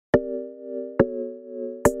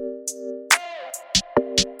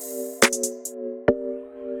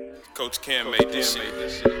Coach Cam made this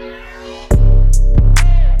shit.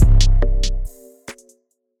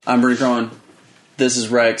 I'm Bree Cron. This is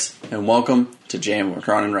Rex, and welcome to Jam with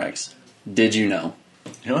Cron and Rex. Did you know?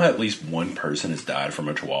 You know, at least one person has died from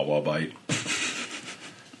a chihuahua bite.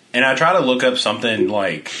 And I try to look up something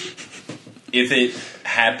like if it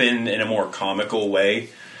happened in a more comical way,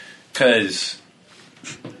 because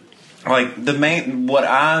like what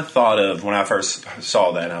I thought of when I first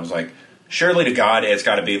saw that, I was like, surely to God, it's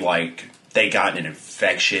got to be like they got an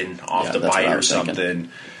infection off the bite or something. Thinking.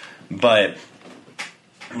 But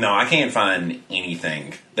no, I can't find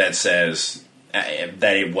anything that says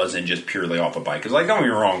that it wasn't just purely off a bite. Because, like, don't get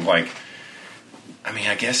me wrong, like, I mean,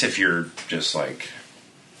 I guess if you're just like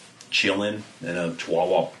chilling and a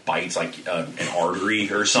chihuahua bites like an artery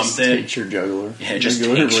or something, just takes your jugular. Yeah, it just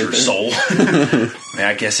takes your soul. I mean,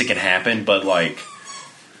 I guess it can happen, but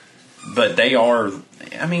they are.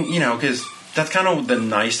 I mean, you know, because that's kind of the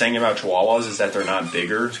nice thing about chihuahuas is that they're not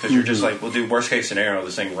bigger. Because you're just like, well, dude, worst case scenario,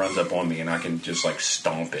 this thing runs up on me and I can just like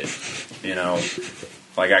stomp it. You know,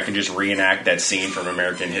 like I can just reenact that scene from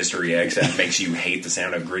American History X that makes you hate the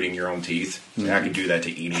sound of gritting your own teeth. Mm-hmm. I can do that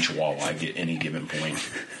to any chihuahua at any given point.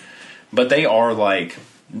 But they are like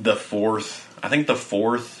the fourth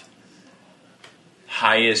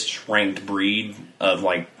highest ranked breed of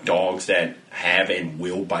like dogs that have and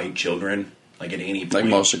will bite children. Like at any point. Like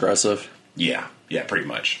most aggressive? Yeah, pretty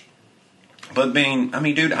much. But I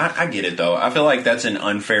mean, dude, I get it though. I feel like that's an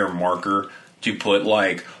unfair marker to put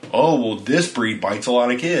like, oh, well, this breed bites a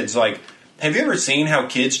lot of kids. Like, have you ever seen how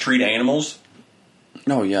kids treat animals?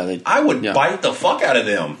 Oh, yeah. I would bite the fuck out of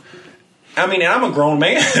them. I mean, I'm a grown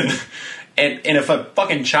man. and if a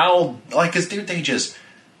fucking child, like, cause dude,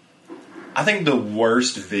 I think the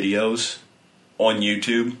worst videos on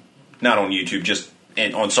YouTube, not on YouTube, just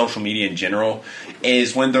and on social media in general,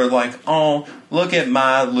 is when they're like, oh, look at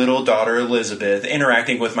my little daughter Elizabeth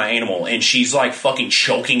interacting with my animal, and she's like fucking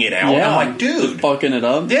choking it out. Yeah, I'm like, dude, fucking it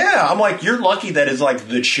up. Yeah, I'm like, you're lucky that it's like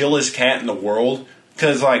the chillest cat in the world,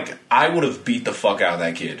 because like I would have beat the fuck out of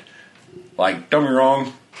that kid. Like, don't get me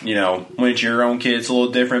wrong, you know, when it's your own kid, it's a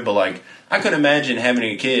little different, but like, I couldn't imagine having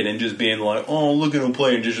a kid and just being like, oh, look at him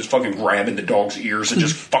play, and just fucking grabbing the dog's ears and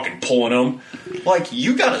just fucking pulling them. Like,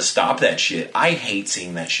 you gotta stop that shit. I hate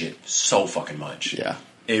seeing that shit so fucking much. Yeah.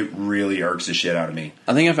 It really irks the shit out of me.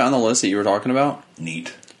 I think I found the list that you were talking about.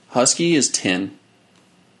 Neat. Husky is 10.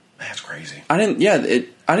 That's crazy. I didn't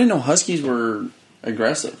know Huskies were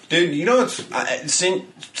aggressive. Dude, you know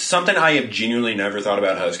something I have genuinely never thought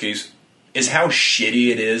about Huskies is how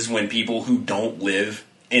shitty it is when people who don't live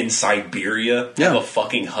in Siberia have a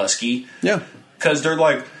fucking husky. Yeah. Because they're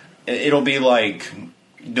like, it'll be like,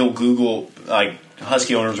 they'll Google, like,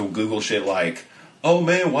 husky owners will Google shit like, oh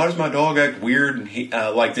man, why does my dog act weird and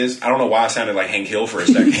like this? I don't know why I sounded like Hank Hill for a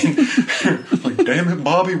second. Like, damn it,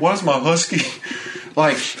 Bobby, why is my husky?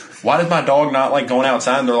 Like, why does my dog not like going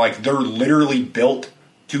outside? And they're literally built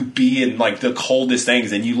to be in like the coldest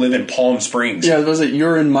things, and you live in Palm Springs. Yeah, was it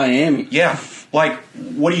you're in Miami? Yeah. Like,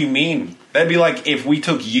 what do you mean? That'd be like if we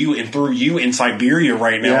took you and threw you in Siberia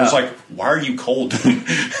right now. Yeah. It's like, why are you cold? You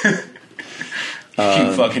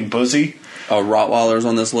fucking pussy. Rottweiler's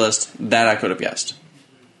on this list. That I could have guessed.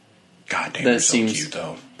 God damn, that seems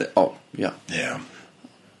so cute, though. Yeah. Yeah.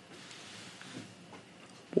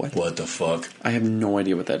 What the fuck? I have no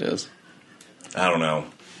idea what that is. I don't know.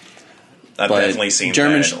 I've definitely seen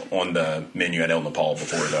that on the menu at El Nepal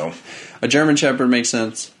before, though. A German Shepherd makes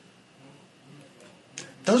sense.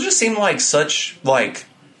 Those just seem like such, like,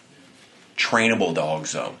 trainable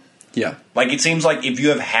dogs, though. Yeah. Like, it seems like if you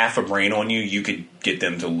have half a brain on you, you could get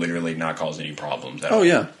them to literally not cause any problems at all. Oh,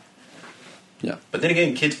 yeah. Yeah. But then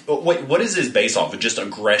again, kids... Wait, what is this based off of? Just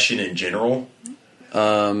aggression in general?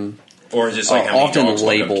 Or is this like how many dogs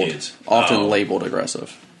look up kids? Often labeled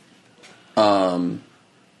aggressive. Doberman...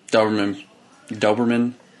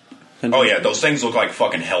 Oh yeah, those things look like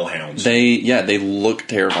fucking hellhounds. They look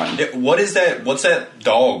terrifying. What is that? What's that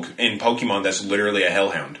dog in Pokemon that's literally a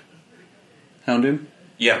hellhound? Houndoom?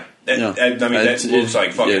 Yeah. That looks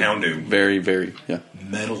like fucking Houndoom. Very, very,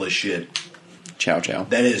 metal as shit. Chow Chow.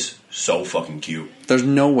 That is so fucking cute. There's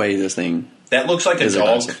no way this thing... That looks like a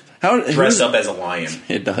dog dressed up as a lion.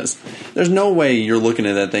 It does. There's no way you're looking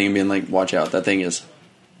at that thing and being like, watch out, that thing is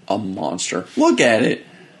a monster. Look at it.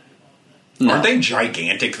 No. Aren't they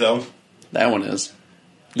gigantic, though? That one is.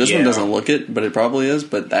 This one doesn't look it, but it probably is,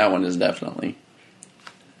 but that one is definitely.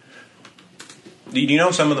 Do you know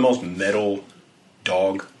some of the most metal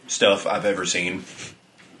dog stuff I've ever seen?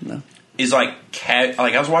 No. Is like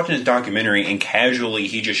I was watching this documentary, and casually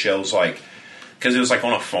he just shows like because it was like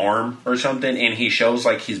on a farm or something, and he shows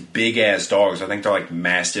like his big ass dogs. I think they're like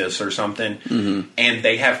mastiffs or something, and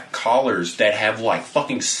they have collars that have like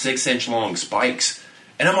fucking 6-inch long spikes,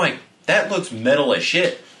 and I'm like, that looks metal as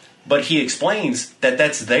shit. But he explains that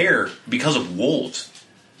that's there because of wolves.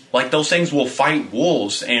 Like, those things will fight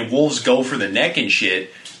wolves, and wolves go for the neck and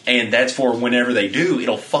shit, and that's for whenever they do,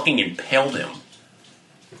 it'll fucking impale them.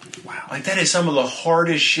 Wow. Like, that is some of the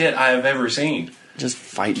hardest shit I have ever seen. Just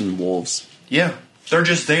fighting wolves. Yeah. They're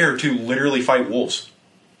just there to literally fight wolves.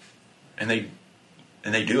 And they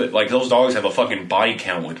do it. Like, those dogs have a fucking body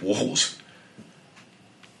count with wolves.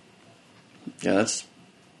 Yeah, that's...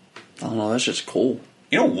 I don't know, that's just cool.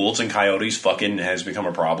 You know, wolves and coyotes fucking has become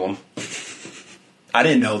a problem. I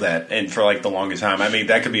didn't know that, and for like the longest time, I mean,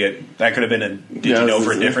 that could have been a did you know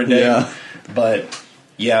for a different day. Yeah. But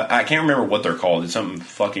yeah, I can't remember what they're called. It's something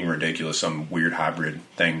fucking ridiculous, some weird hybrid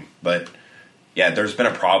thing. But yeah, there's been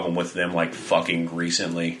a problem with them like fucking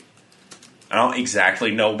recently. I don't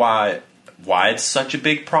exactly know why it's such a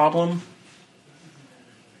big problem.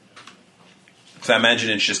 Because I imagine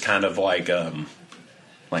it's just kind of like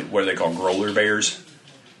what are they called, growler bears?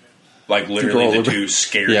 Like literally the two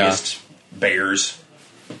scariest bears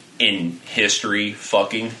in history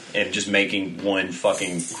fucking, and just making one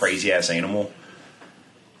fucking crazy ass animal.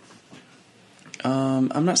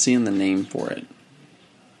 I'm not seeing the name for it.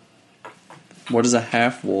 What is a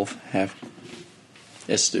half wolf?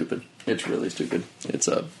 It's stupid. It's really stupid. It's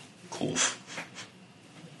a Cool.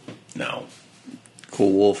 No.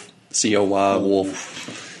 cool wolf. COY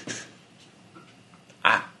wolf.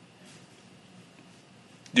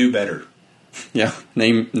 Do better. Yeah,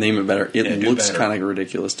 name it better. It Yeah, do looks better. kind of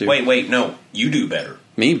ridiculous too. Wait, no. You do better.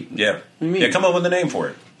 Me? Yeah. What do you mean? Yeah, come up with a name for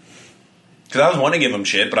it. Because I was wanting to give him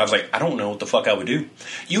shit, but I was like, I don't know what the fuck I would do.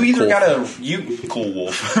 You either cool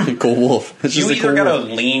wolf. Cool wolf. It's You just a either cool gotta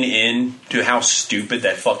wolf. lean in to how stupid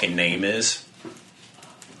that fucking name is,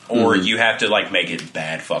 or you have to like make it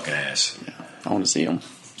bad fucking ass. Yeah, I want to see him.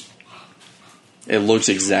 It looks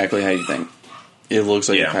exactly how you think. It looks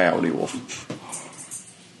like a coyote wolf.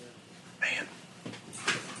 Man.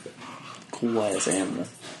 Cool ass animal.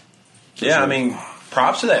 Yeah, I mean,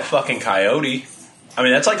 props to that fucking coyote. I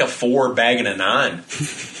mean, that's like a 4 bagging a 9.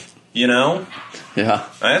 You know? Yeah.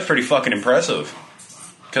 That's pretty fucking impressive.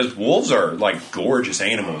 Because wolves are like gorgeous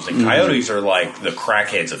animals, and coyotes are like the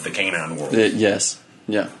crackheads of the canine world. Yes.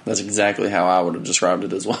 Yeah, that's exactly how I would have described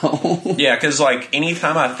it as well. Yeah, because like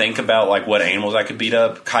anytime I think about like what animals I could beat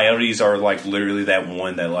up, coyotes are like literally that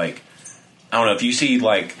one that like, I don't know, if you see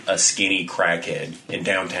like a skinny crackhead in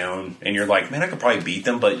downtown and you're like, man, I could probably beat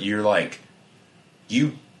them, but you're like,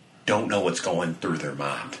 you don't know what's going through their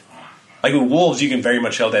mind. Like with wolves, you can very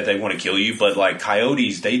much tell that they want to kill you, but like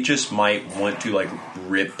coyotes, they just might want to like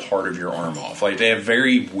rip part of your arm off. Like they have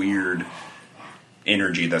very weird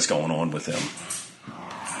energy that's going on with them.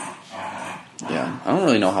 Yeah, I don't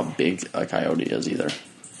really know how big a coyote is either.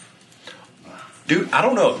 Dude, I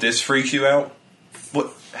don't know if this freaks you out.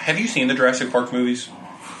 What, have you seen the Jurassic Park movies?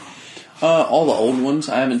 All the old ones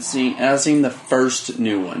I haven't seen. I've seen the first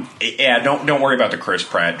new one. Yeah, don't worry about the Chris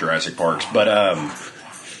Pratt Jurassic Parks,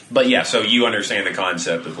 but yeah. So you understand the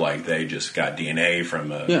concept of like they just got DNA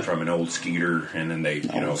from an old Skeeter, and then they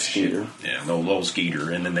Skeeter. the old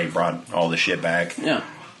Skeeter, and then they brought all the shit back. Yeah.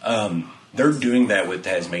 They're doing that with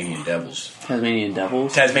Tasmanian devils, Tasmanian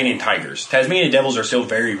devils. Tasmanian tigers. Tasmanian devils are still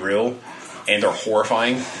very real, and they're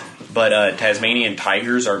horrifying. But Tasmanian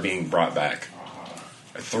tigers are being brought back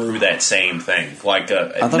through that same thing, like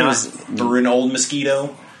not through an old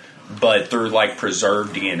mosquito, but through like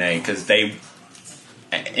preserved DNA. Because they,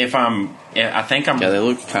 I think I'm. Yeah, they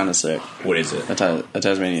look kind of sick. What is it? A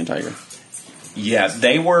Tasmanian tiger. Yeah,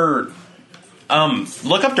 they were.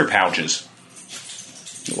 Look up their pouches.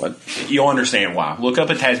 What? You'll understand why. Look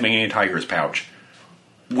up a Tasmanian tiger's pouch,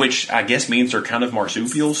 which I guess means they're kind of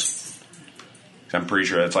marsupials. I'm pretty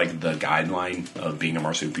sure that's like the guideline of being a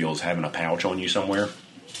marsupial is having a pouch on you somewhere.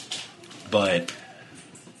 But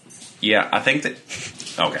yeah, I think that.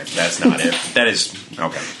 Okay, that's not it. That is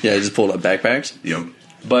okay. Yeah, they just pulled up backpacks. Yep.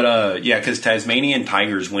 But yeah, because Tasmanian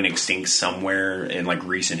tigers went extinct somewhere in like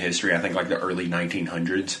recent history. I think like the early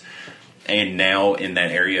 1900s, and now in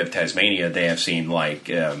that area of Tasmania, they have seen like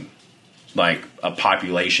a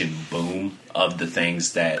population boom of the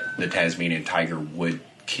things that the Tasmanian tiger would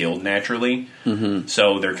kill naturally. Mm-hmm.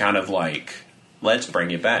 So they're kind of like, let's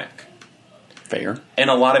bring it back. Fair. And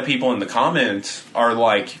a lot of people in the comments are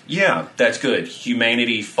like, yeah, that's good.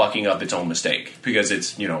 Humanity fucking up its own mistake because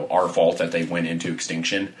it's, our fault that they went into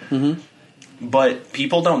extinction. Mm-hmm. But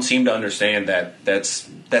people don't seem to understand that that's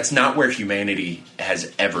not where humanity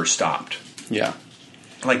has ever stopped. Yeah.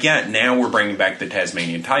 like, yeah, now we're bringing back the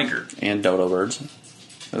Tasmanian tiger. And dodo birds.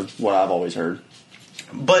 That's what I've always heard.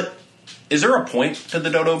 But is there a point to the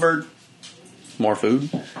dodo bird? More food?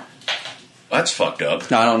 That's fucked up.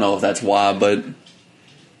 Now, I don't know if that's why, but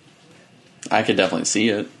I could definitely see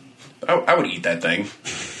it. I would eat that thing.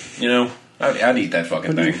 You know? I'd eat that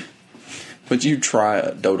fucking thing. But you try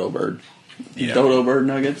a dodo bird. Yeah. Dodo bird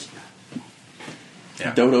nuggets?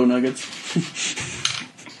 Yeah. Dodo nuggets?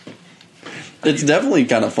 It's definitely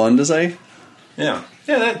kind of fun to say. Yeah.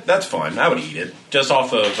 Yeah, that's fun. I would eat it. Just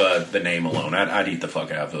off of the name alone. I'd eat the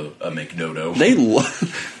fuck out of a McDodo.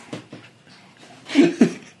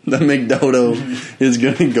 The McDodo is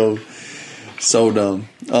going to go so dumb.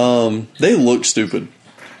 They look stupid.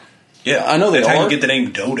 Yeah, I know they that's how are. you get the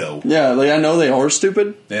name Dodo. Yeah, like I know they are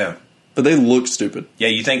stupid, Yeah. but they look stupid. Yeah,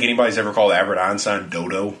 you think anybody's ever called Albert Einstein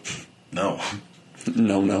Dodo? No.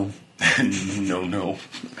 No. No.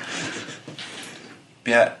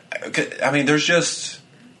 Yeah, I mean, there's just...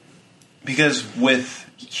 Because with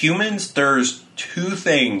humans, there's two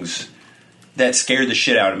things that scare the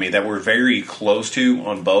shit out of me that we're very close to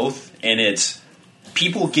on both, and it's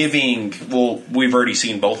people giving... Well, we've already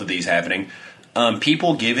seen both of these happening.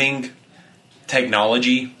 People giving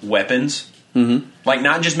technology weapons. Mm-hmm. Like,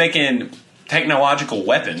 not just making technological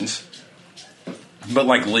weapons, but,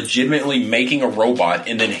 like, legitimately making a robot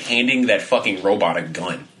and then handing that fucking robot a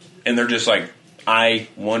gun. And they're just like, I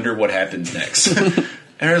wonder what happens next.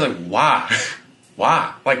 And they're like, why?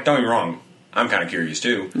 Why? Like, don't get me wrong. I'm kind of curious,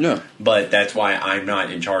 too. Yeah. But that's why I'm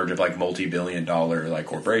not in charge of, like, multi-billion-dollar, like,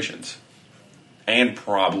 corporations. And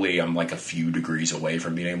probably I'm, like, a few degrees away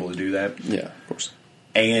from being able to do that. Yeah, of course.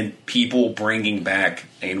 And people bringing back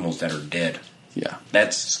animals that are dead. Yeah.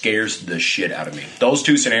 That scares the shit out of me. Those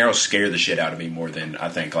two scenarios scare the shit out of me more than, I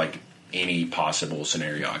think, like, any possible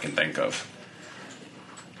scenario I can think of.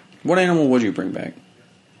 What animal would you bring back?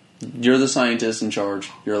 You're the scientist in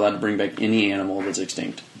charge. You're allowed to bring back any animal that's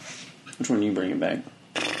extinct. Which one are you bringing back?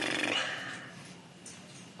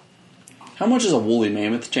 How much has a woolly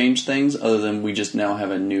mammoth changed things other than we just now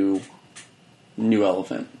have a new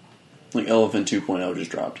elephant? Like Elephant 2.0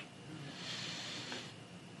 just dropped.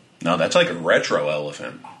 No, that's like a retro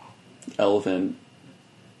elephant. Elephant.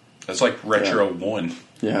 That's like retro 1.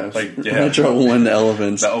 Yeah. Like, yeah. Retro 1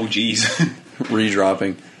 elephants. The OGs.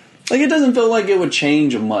 Redropping. Like, it doesn't feel like it would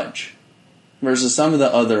change much versus some of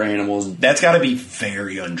the other animals. That's got to be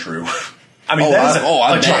very untrue. I mean, Oh, that's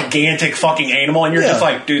I a bet. gigantic fucking animal, and you're Yeah. just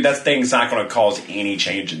like, dude, that thing's not going to cause any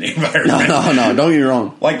change in the environment. No, don't get me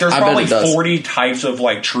wrong. Like, there's I bet probably it does. 40 types of,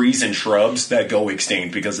 like, trees and shrubs that go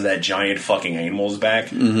extinct because of that giant fucking animal's back.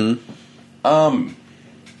 Mm-hmm.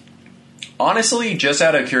 Honestly, just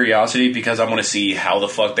out of curiosity, because I want to see how the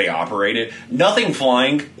fuck they operate it. Nothing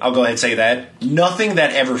flying, I'll go ahead and say that. Nothing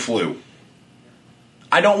that ever flew.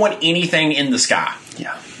 I don't want anything in the sky.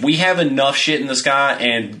 Yeah. We have enough shit in the sky,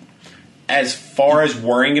 and as far as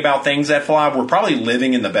worrying about things that fly, we're probably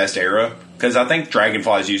living in the best era. Because I think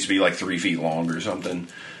dragonflies used to be like 3 feet long or something.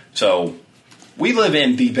 So, we live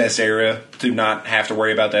in the best era to not have to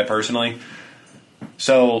worry about that personally.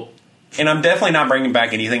 So, and I'm definitely not bringing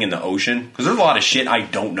back anything in the ocean. Because there's a lot of shit I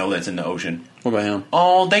don't know that's in the ocean. What about him?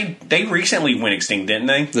 Oh, they recently went extinct, didn't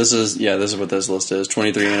they? This is what this list is.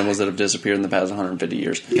 23 animals that have disappeared in the past 150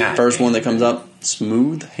 years. God First damn. one that comes up,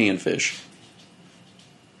 smooth handfish.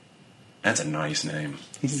 That's a nice name.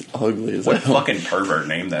 He's ugly as What hell. fucking pervert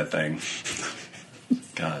named that thing?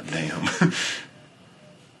 God damn.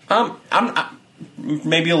 I'm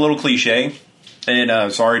maybe a little cliche,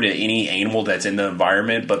 and sorry to any animal that's in the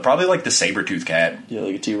environment, but probably like the saber-toothed cat. Yeah,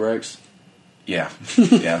 like a T-Rex. Yeah,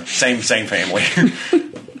 yeah, same family.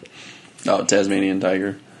 Oh, Tasmanian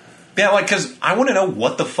tiger. Yeah, like, because I want to know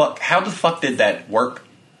what the fuck, how the fuck did that work?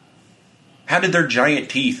 How did their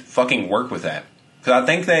giant teeth fucking work with that? Because I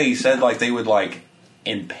think they said, like, they would, like,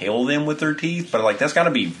 impale them with their teeth, but, like, that's got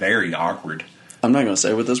to be very awkward. I'm not going to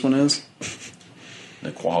say what this one is.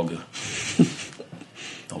 The quagga.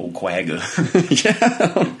 The old quagga.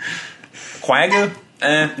 Yeah.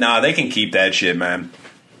 Quagga? Nah, they can keep that shit, man.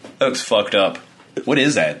 That looks fucked up. What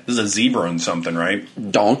is that? This is a zebra and something, right?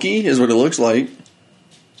 Donkey is what it looks like.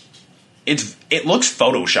 It looks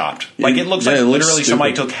photoshopped. Like, it looks like it looks literally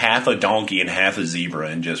somebody stupid. took half a donkey and half a zebra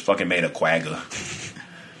and just fucking made a quagga.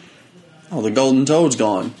 Oh, the golden toad's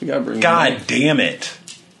gone. You gotta bring it God back. damn it.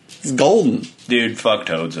 It's golden. Dude, fuck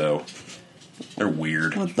toads, though. They're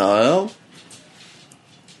weird. What the hell?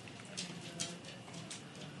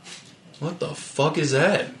 What the fuck is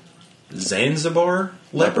that? Zanzibar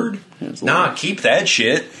leopard? Yeah, it's Nah, leopard. keep that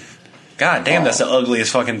shit. God damn, that's the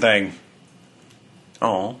ugliest fucking thing.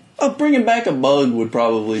 Oh. Bringing back a bug would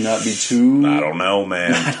probably not be too... I don't know,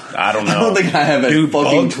 man. I don't know. I don't think I have a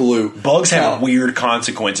fucking clue. Bugs have weird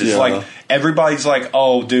consequences. Yeah. Like, everybody's like,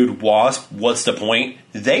 oh, dude, wasp, what's the point?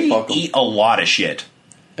 They eat a lot of shit.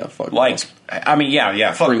 Yeah, fuck Like, wasp. I mean,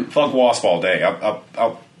 yeah, fuck wasp all day.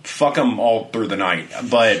 I'll fuck them all through the night.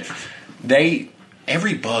 But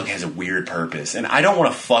every bug has a weird purpose. And I don't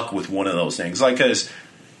want to fuck with one of those things. Like, because,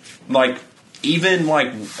 like... Even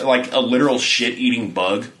like a literal shit-eating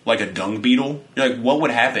bug, like a dung beetle, you're like, what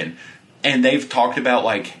would happen? And they've talked about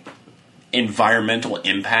like environmental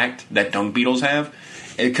impact that dung beetles have,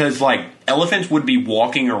 because like elephants would be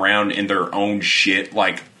walking around in their own shit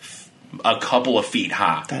like a couple of feet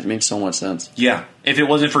high. That makes so much sense. Yeah, if it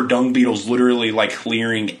wasn't for dung beetles, literally like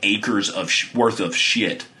clearing acres of worth of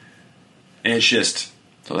shit, and it's just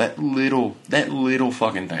so that little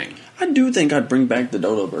fucking thing. I do think I'd bring back the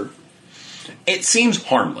dodo bird. It seems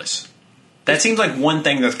harmless. That seems like one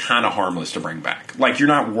thing that's kind of harmless to bring back. Like, you're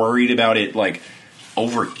not worried about it, like,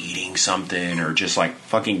 overeating something or just, like,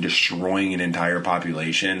 fucking destroying an entire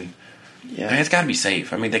population. Yeah. I mean, it's got to be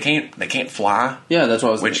safe. I mean, they can't fly. Yeah, that's what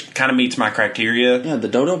I was Which kind of meets my criteria. Yeah, the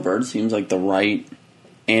dodo bird seems like the right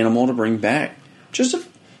animal to bring back. Just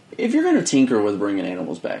if you're going to tinker with bringing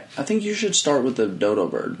animals back, I think you should start with the dodo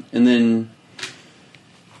bird. And then...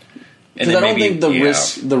 Because I don't think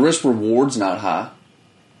the risk reward's not high.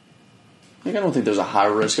 Like, I don't think there's a high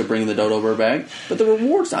risk of bringing the dodo bird back, but the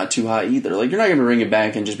reward's not too high either. Like, you're not going to bring it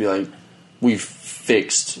back and just be like, we've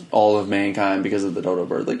fixed all of mankind because of the dodo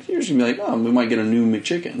bird. Like, you're just going to be like, oh, we might get a new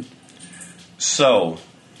McChicken. So,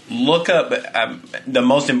 look up the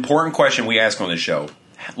most important question we ask on this show.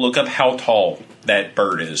 Look up how tall that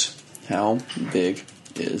bird is. How big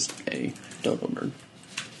is a dodo bird?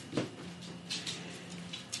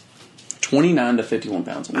 29 to 51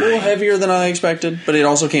 pounds. A little heavier than I expected, but it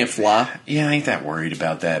also can't fly. Yeah, I ain't that worried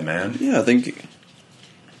about that, man. Yeah, I think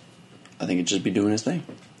it'd just be doing his thing.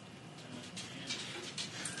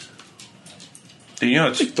 Dude, you know,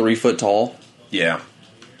 it's like 3 foot tall. Yeah.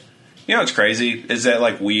 You know what's crazy is that,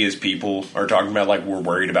 like, we as people are talking about, like, we're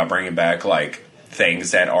worried about bringing back, like,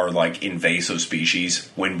 things that are, like, invasive species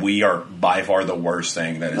when we are by far the worst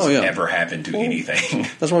thing that has ever happened to anything.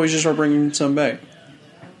 That's why we should start bringing some back.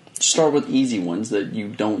 Start with easy ones that you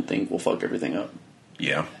don't think will fuck everything up.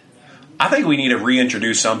 Yeah. I think we need to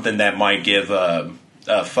reintroduce something that might give a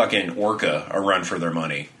fucking orca a run for their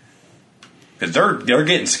money. Because they're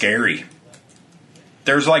getting scary.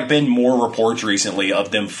 There's like been more reports recently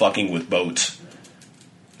of them fucking with boats.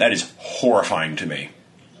 That is horrifying to me.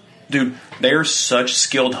 Dude, they are such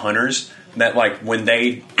skilled hunters that like when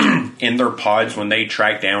they, in their pods, when they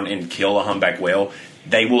track down and kill a humpback whale,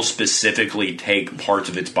 they will specifically take parts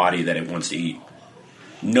of its body that it wants to eat.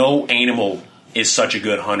 No animal is such a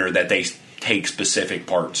good hunter that they take specific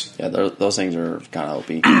parts. Yeah, those things are kind of OP.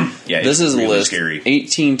 Yeah, this is really a list. Scary.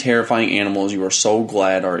 18 terrifying animals you are so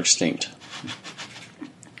glad are extinct.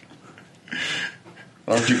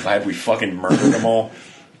 Aren't you glad we fucking murdered them all?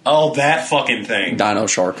 Oh, that fucking thing. Dino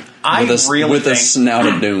shark. With a snout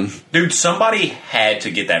of doom. Dude, somebody had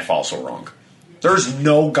to get that fossil wrong. There's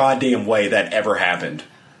no goddamn way that ever happened.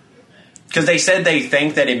 Because they said they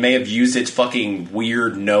think that it may have used its fucking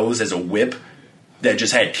weird nose as a whip that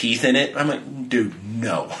just had teeth in it. I'm like, dude,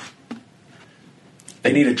 no.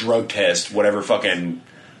 They need a drug test, whatever fucking...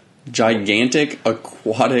 Gigantic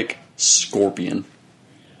aquatic scorpion.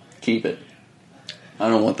 Keep it. I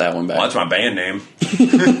don't want that one back. Well, that's my band name.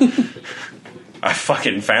 I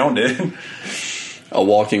fucking found it. A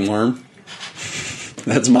walking worm.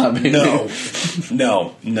 That's my band name.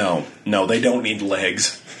 No. They don't need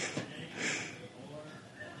legs.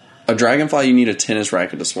 A dragonfly, you need a tennis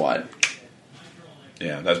racket to swat.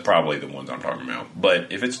 Yeah, that's probably the ones I'm talking about.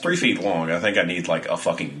 But if it's 3 feet long, I think I need like a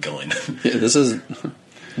fucking gun. Yeah, this is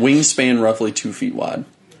wingspan roughly 2 feet wide.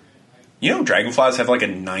 You know, dragonflies have like a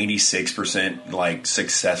 96% like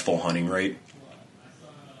successful hunting rate.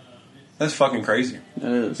 That's fucking crazy. It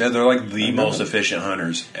is. Yeah, they're like the most efficient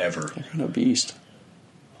hunters ever. They're kind of beast.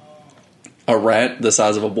 A rat the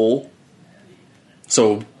size of a bull.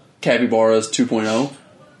 So capybaras 2.0.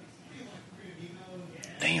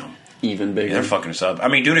 Damn. Even bigger. Yeah, they're fucking us up. I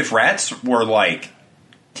mean, dude, if rats were like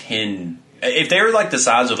 10... If they were like the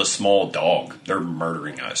size of a small dog, they're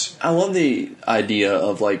murdering us. I love the idea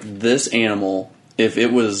of like this animal, if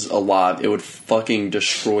it was alive, it would fucking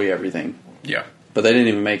destroy everything. Yeah. But they didn't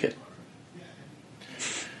even make it.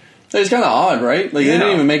 It's kind of odd, right? Like, they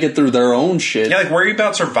didn't even make it through their own shit. Yeah, like, worry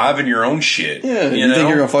about surviving your own shit. Yeah, you you know? think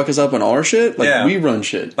you're going to fuck us up in our shit? Like, we run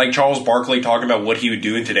shit. Like Charles Barkley talking about what he would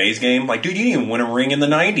do in today's game. Like, dude, you didn't even win a ring in the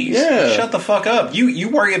 90s. Yeah. Shut the fuck up. You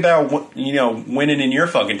worry about, winning in your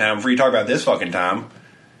fucking time before you talk about this fucking time. Is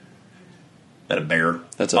that a bear?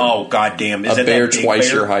 Oh, goddamn. Is a that bear that big twice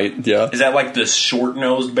bear? your height, yeah. Is that like the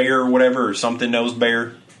short-nosed bear or whatever, or something-nosed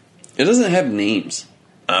bear? It doesn't have names.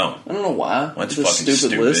 Oh. I don't know why. Well, that's it's a fucking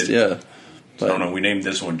stupid. list, yeah. I don't know. We named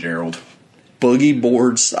this one Gerald. Boogie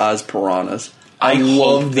board size piranhas. I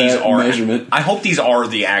love that measurement. I hope these are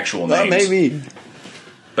the actual names. Maybe.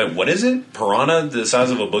 But what is it? Piranha the size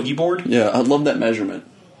of a boogie board? Yeah, I love that measurement.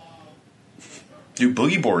 Dude,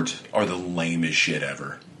 boogie boards are the lamest shit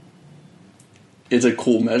ever. It's a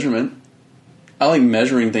cool measurement. I like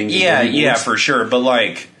measuring things. Yeah, for sure. But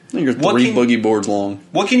like, I think you're 3 boogie boards long.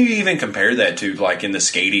 What can you even compare that to, like in the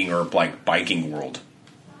skating or like biking world?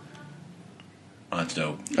 Oh, that's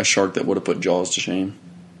dope. A shark that would have put Jaws to shame.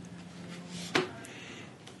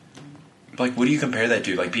 Like, what do you compare that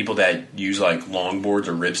to? Like people that use like longboards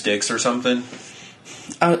or ripsticks or something?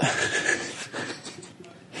 A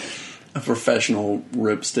professional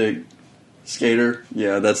ripstick skater.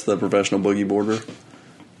 Yeah, that's the professional boogie boarder.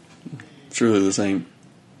 It's really the same.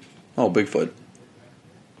 Oh, Bigfoot.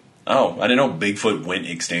 Oh, I didn't know Bigfoot went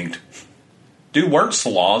extinct. Dude, weren't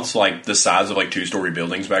sloths like the size of like 2-story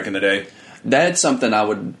buildings back in the day? That's something I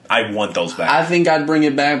want those back. I think I'd bring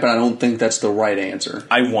it back, but I don't think that's the right answer.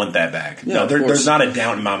 I want that back. Yeah, no, there's not a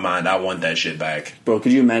doubt in my mind. I want that shit back. Bro,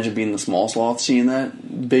 could you imagine being the small sloth, seeing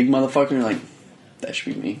that big motherfucker? You're like, that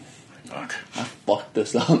should be me. Fuck. I fucked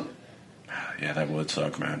this up. Yeah, that would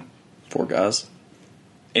suck, man. Poor guys.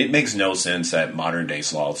 It makes no sense that modern day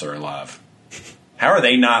sloths are alive. How are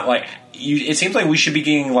they not like? It seems like we should be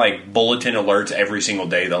getting like bulletin alerts every single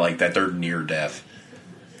day that they're near death.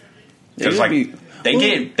 Because like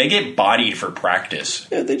they get bodied for practice.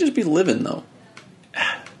 Yeah, they just be living though.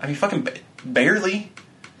 I mean, fucking barely.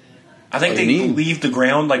 I think they leave the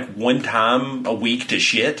ground like one time a week to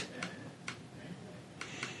shit.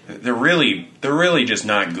 They're really just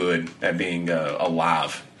not good at being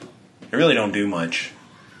alive. They really don't do much.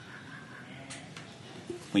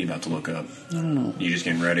 What are you about to look up? I don't know. You just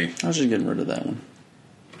getting ready? I was just getting rid of that one.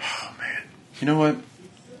 Oh man, you know what?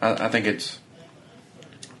 I think it's.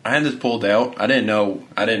 I had this pulled out. I didn't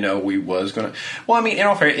know we was gonna. Well, I mean, in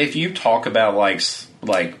all fairness, if you talk about like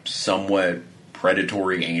somewhat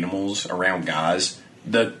predatory animals around guys,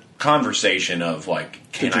 the conversation of like,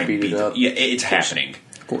 can I beat it up? Yeah, it's happening.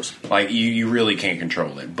 Of course. Like you really can't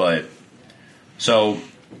control it. But so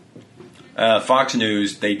Fox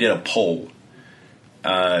News, they did a poll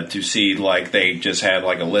to see, like, they just had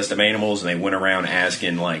like a list of animals and they went around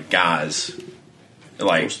asking like guys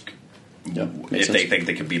like if they think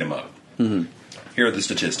they could beat them up. Mm-hmm. Here are the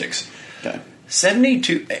statistics. Okay.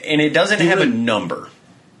 72, and it doesn't have a number.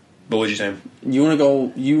 But what you saying? You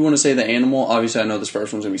want to say the animal? Obviously, I know this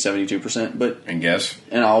first one's going to be 72%, but And guess?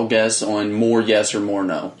 and I'll guess on more yes or more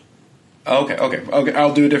no. Okay.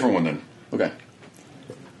 I'll do a different one then. Okay.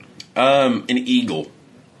 An eagle.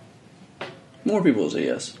 More people say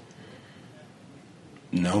yes.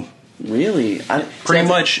 No. Really? Pretty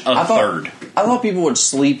much a third. I thought people would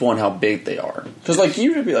sleep on how big they are. Because, like,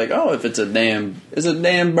 you would be like, oh, if it's a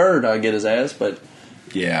damn bird, I'd get his ass. But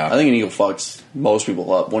Yeah. I think an eagle fucks most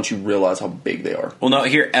people up once you realize how big they are. Well, no,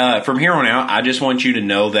 here from here on out, I just want you to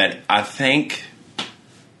know that I think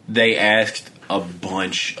they asked a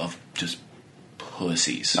bunch of just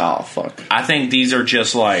pussies. Oh, fuck. I think these are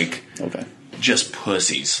just like Okay. just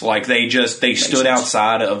pussies. Like they stood sense.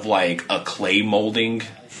 outside of like a clay molding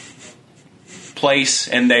place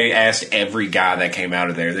and they asked every guy that came out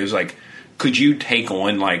of there. They was like, could you take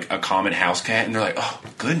on like a common house cat? And they're like, oh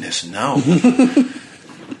goodness, no.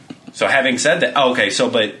 So having said that,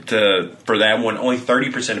 for that one, only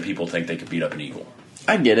 30% of people think they could beat up an eagle.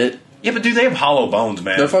 I get it. Yeah, but dude, they have hollow bones,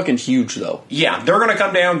 man. They're fucking huge, though. Yeah, they're gonna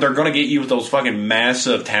come down. They're gonna get you with those fucking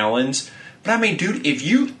massive talons. But I mean, dude, if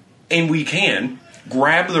you and we can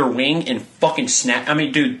grab their wing and fucking snap. I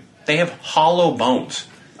mean, dude, they have hollow bones.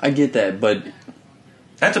 I get that, but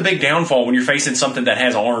That's a big downfall when you're facing something that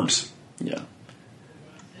has arms. yeah.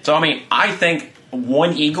 So I mean, I think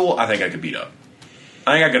one eagle, I think I could beat up.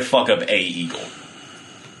 I think I could fuck up a eagle.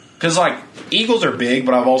 Because like eagles are big,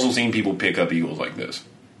 but I've also seen people pick up eagles like this,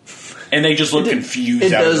 and they just look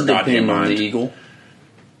confused out of their goddamn depend on mind. the eagle.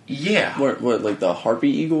 Yeah. What, like the harpy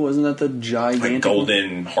eagle? Isn't that the gigantic Like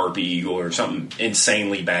golden harpy eagle or something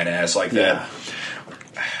insanely badass like that.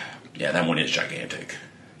 Yeah, that one is gigantic.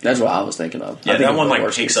 That's what I was thinking of. Yeah, I think that one like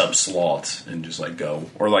worst picks case. up sloths and just like go,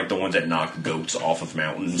 or like the ones that knock goats off of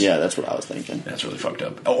mountains. Yeah, that's what I was thinking. That's really fucked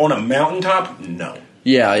up. On a mountaintop, no.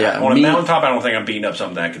 Yeah, yeah. On a mountaintop, I don't think I'm beating up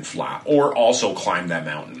something that can fly or also climb that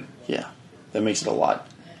mountain. Yeah, that makes it a lot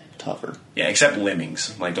tougher. Yeah, except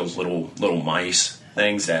lemmings, like those little mice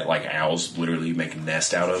things that like owls literally make a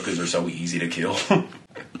nest out of because they're so easy to kill.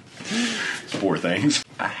 Poor things.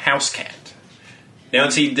 A house cat. Now,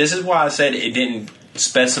 see, this is why I said it didn't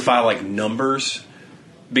specify like numbers,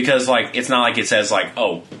 because like it's not like it says like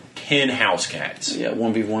 10 house cats. Yeah,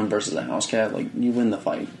 1v1 versus a house cat, like you win the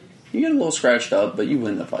fight. You get a little scratched up, but you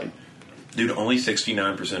win the fight. Dude, only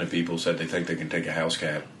 69% of people said they think they can take a house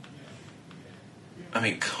cat. I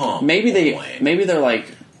mean, come on. Maybe they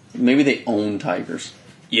own tigers.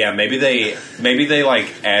 Yeah, maybe they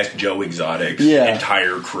like asked Joe Exotic's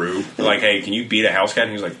entire crew, like, hey, can you beat a house cat?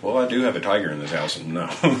 And he's like, well, I do have a tiger in this house. And no.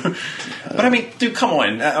 But I mean, dude, come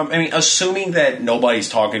on. I mean, assuming that nobody's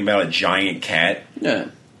talking about a giant cat. Yeah.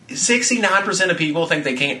 69% of people think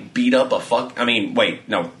they can't beat up a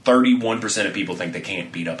 31% of people think they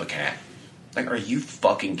can't beat up a cat. Like, are you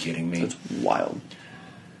fucking kidding me? That's wild.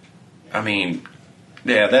 I mean,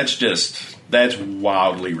 yeah, that's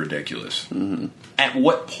wildly ridiculous. Mm-hmm. At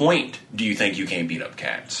what point do you think you can't beat up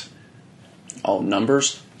cats? Oh,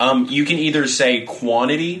 numbers? You can either say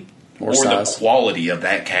quantity or size. the quality of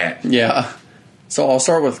that cat. Yeah. So I'll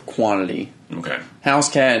start with quantity. Okay.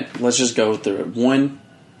 House cat, let's just go through it. 1,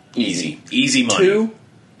 Easy money. 2,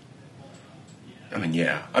 I mean,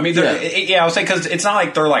 yeah. I mean, I would say because it's not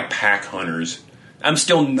like they're like pack hunters. I'm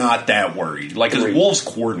still not that worried. Like, because wolves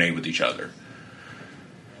coordinate with each other.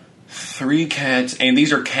 3 cats, and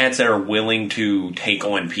these are cats that are willing to take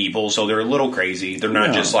on people, so they're a little crazy. They're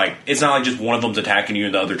not just like, it's not like just one of them's attacking you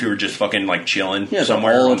and the other 2 are just fucking like chilling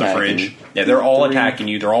somewhere on the fridge. You. Yeah, they're all attacking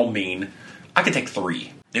you. They're all mean. I could take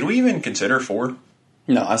 3. Did we even consider 4?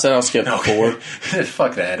 No, I said I'll skip 4.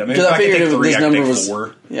 Fuck that. I mean, Because if I figured could take 3, this I could number take was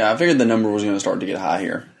 4. Yeah, I figured the number was going to start to get high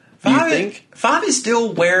here. Do you think? 5 is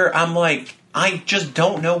still where I'm like, I just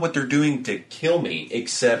don't know what they're doing to kill me,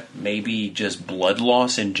 except maybe just blood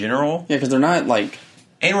loss in general. Yeah, because they're not like...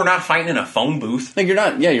 And we're not fighting in a phone booth. Like, you're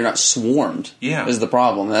not swarmed. Yeah. Is the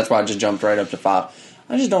problem. And that's why I just jumped right up to 5.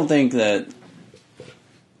 I just don't think that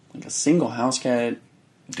like a single house cat...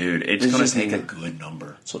 Dude, it's going to take a good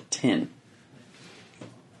number. So 10.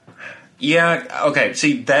 Yeah, okay.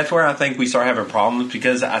 See, that's where I think we start having problems,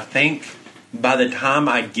 because I think by the time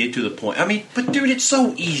I get to the point... I mean, but dude, it's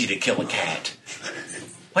so easy to kill a cat.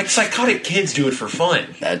 Like, psychotic kids do it for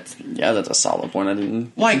fun. That's a solid point I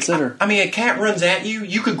didn't like, consider. I mean, a cat runs at you,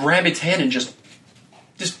 you could grab its head and just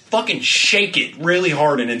fucking shake it really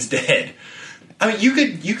hard and it's dead. I mean, you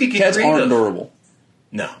could get Cats creative. aren't durable.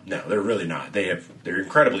 No, they're really not. They're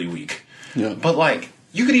incredibly weak. Yeah. But like,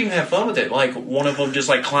 you could even have fun with it. Like, one of them just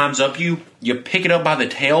like climbs up you pick it up by the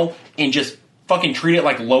tail and just fucking treat it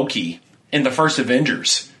like Loki in the first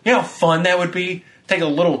Avengers. You know how fun that would be? Take a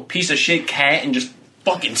little piece of shit cat and just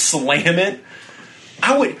fucking slam it.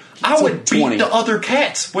 I would beat the other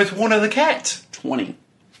cats with one of the cats. 20.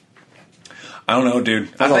 I don't know, dude.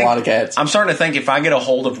 That's a lot of cats. I'm starting to think if I get a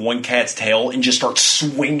hold of one cat's tail and just start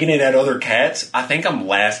swinging it at other cats, I think I'm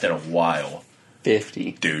lasting a while.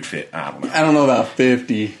 50. Dude, I don't know. I don't know about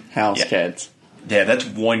 50 house cats. Yeah, that's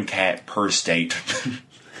one cat per state.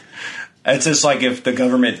 It's just like if the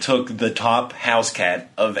government took the top house cat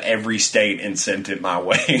of every state and sent it my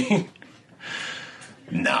way.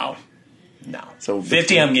 No. So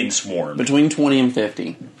 50, I'm getting swarmed. Between 20 and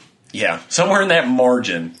 50. Yeah, somewhere in that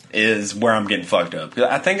margin is where I'm getting fucked up. 'Cause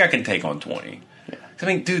I think I can take on 20. Yeah. I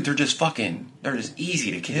mean, dude, they're just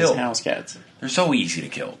easy to These kill. house cats. They're so easy to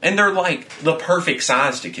kill. And they're like the perfect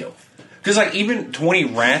size to kill. Because like even 20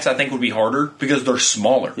 rats I think would be harder because they're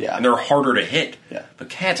smaller. Yeah. And they're harder to hit. Yeah. But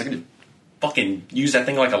cats, I can just fucking use that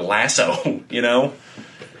thing like a lasso, you know?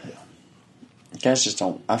 Cats just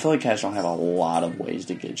don't... I feel like cats don't have a lot of ways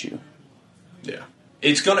to get you. Yeah.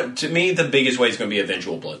 It's gonna, to me, the biggest way is gonna be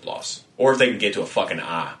eventual blood loss. Or if they can get to a fucking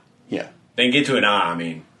eye. Yeah. They can get to an eye, I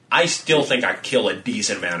mean, I still think I kill a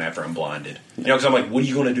decent amount after I'm blinded. You know, because I'm like, what are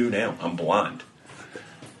you gonna do now? I'm blind.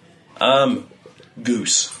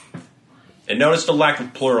 Goose. And notice the lack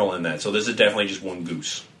of plural in that, so this is definitely just one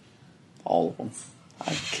goose. All of them.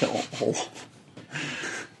 I'd kill all of them.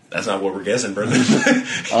 That's not what we're guessing, brother.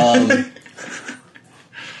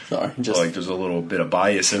 Sorry. Just like there's a little bit of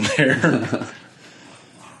bias in there.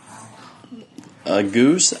 a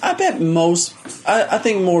goose? I bet most... I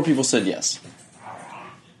think more people said yes.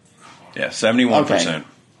 Yeah, 71%. Okay.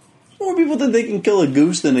 More people think they can kill a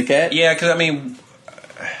goose than a cat? Yeah, because, I mean...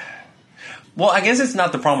 Well, I guess it's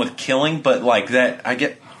not the problem with killing, but like that...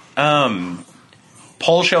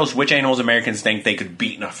 Poll shows which animals Americans think they could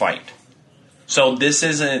beat in a fight. So this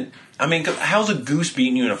isn't. I mean, how's a goose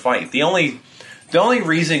beating you in a fight? The only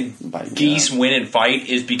reason geese win in fight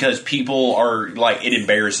is because people are like, it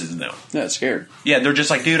embarrasses them. Yeah, it's scared. Yeah, they're just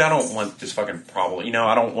like, dude, I don't want this fucking problem. You know,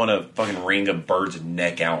 I don't want to fucking wring a bird's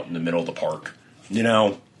neck out in the middle of the park. You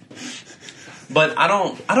know. But I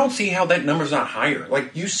don't see how that number's not higher.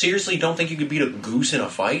 Like, you seriously don't think you could beat a goose in a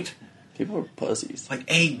fight? People are pussies. Like,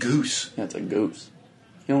 a goose. Yeah, it's a goose.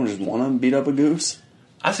 You don't just want to beat up a goose?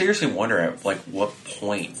 I seriously wonder at, like, what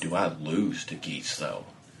point do I lose to geese, though?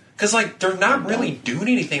 Because, like, they're not really doing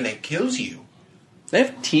anything that kills you. They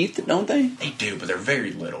have teeth, don't they? They do, but they're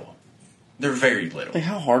very little. They're very little. Like,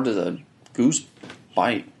 how hard does a goose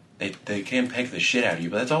bite? They can peck the shit out of you,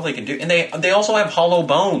 but that's all they can do. And they also have hollow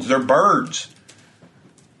bones. They're birds.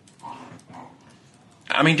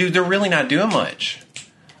 I mean, dude, they're really not doing much.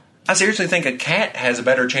 I seriously think a cat has a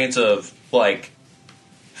better chance of, like,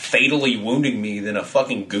 fatally wounding me than a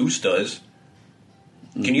fucking goose does.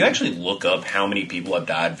 Can you actually look up how many people have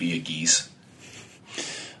died via geese?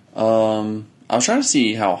 I was trying to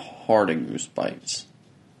see how hard a goose bites,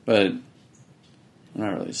 but I'm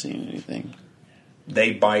not really seeing anything.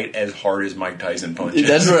 They bite as hard as Mike Tyson punches.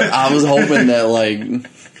 That's what I was hoping that, like,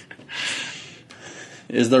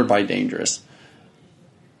 is their bite dangerous?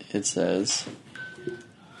 It says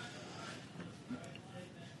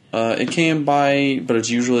it can bite, but it's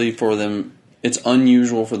usually for them. It's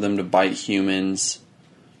unusual for them to bite humans.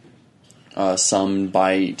 Some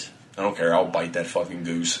bite. I don't care. I'll bite that fucking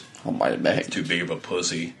goose. I'll bite it back. It's too big of a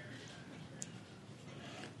pussy.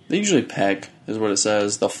 They usually peck, is what it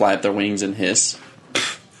says. They'll flap their wings and hiss.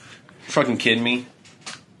 Fucking kidding me?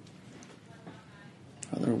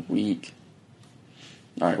 Oh, they're weak.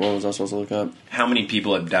 All right, what was I supposed to look up? How many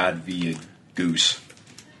people have died via goose?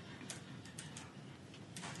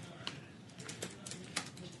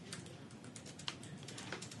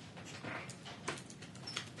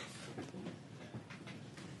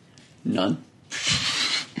 None.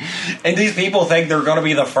 And these people think they're going to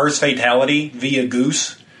be the first fatality via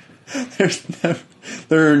goose?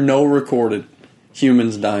 There are no recorded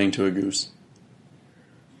humans dying to a goose.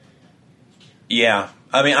 Yeah.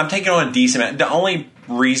 I mean, I'm taking on a decent amount. The only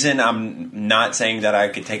reason I'm not saying that I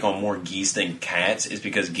could take on more geese than cats is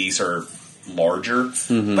because geese are larger.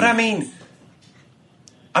 Mm-hmm. But I mean,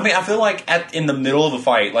 I feel like in the middle of a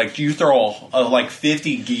fight, like you throw like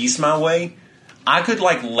 50 geese my way, I could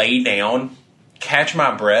like lay down, catch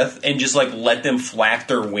my breath, and just like let them flap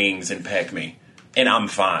their wings and peck me, and I'm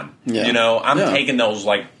fine. Yeah. You know, I'm taking those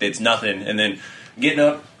like it's nothing, and then getting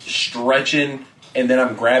up, stretching, and then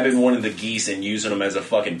I'm grabbing one of the geese and using them as a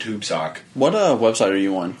fucking tube sock. What website are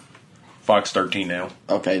you on? Fox 13 now.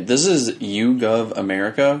 Okay, this is YouGov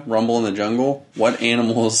America, Rumble in the Jungle. What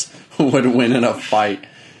animals would win in a fight?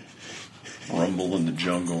 Rumble in the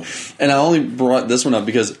Jungle. And I only brought this one up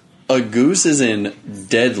because a goose is in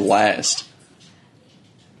dead last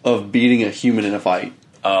of beating a human in a fight.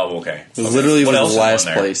 Oh, okay. Literally was last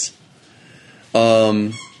place.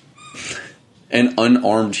 An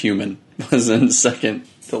unarmed human was in second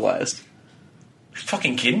to last. You're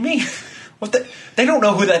fucking kidding me? What the? They don't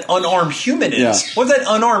know who that unarmed human is. Yeah. What if that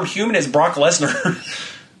unarmed human is Brock Lesnar?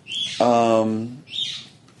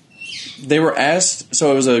 They were asked,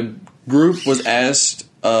 so it was a group was asked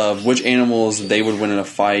of which animals they would win in a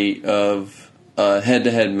fight of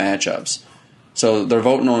head-to-head matchups. So they're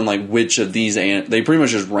voting on like which of these, they pretty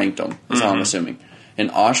much just ranked them, is how I'm assuming.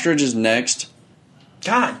 And ostrich is next.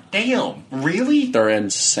 God damn. Really? They're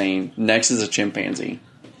insane. Next is a chimpanzee.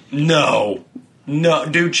 No,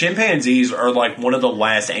 dude, chimpanzees are like one of the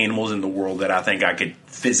last animals in the world that I think I could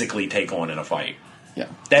physically take on in a fight. Yeah.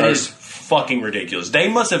 That is fucking ridiculous. They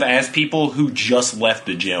must have asked people who just left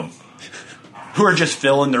the gym, who are just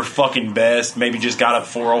feeling their fucking best, maybe just got a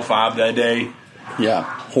 405 that day. Yeah.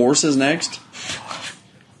 Horse is next.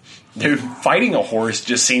 Dude, fighting a horse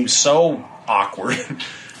just seems so awkward.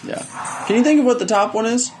 Yeah. Can you think of what the top one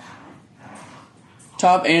is?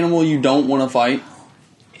 Top animal you don't want to fight?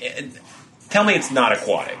 Tell me it's not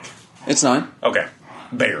aquatic. It's not. Okay.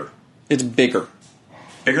 Bear. It's bigger.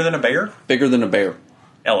 Bigger than a bear? Bigger than a bear.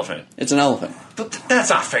 Elephant. It's an elephant. But that's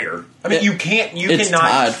not fair. I mean, you It's cannot.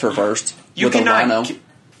 tied for first You with cannot. a rhino.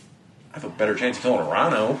 I have a better chance of killing a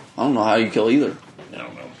rhino. I don't know how you kill either. I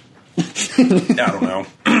don't know. I don't know.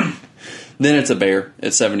 Then it's a bear.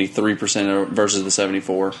 It's 73% versus the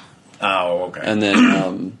 74. Oh, okay. And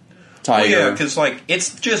then tiger. Well, yeah, because like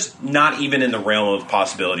it's just not even in the realm of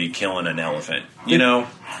possibility killing an elephant. You know,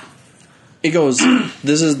 it goes.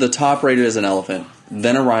 This is the top rated as an elephant,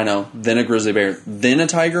 then a rhino, then a grizzly bear, then a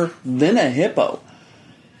tiger, then a hippo.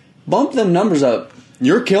 Bump them numbers up.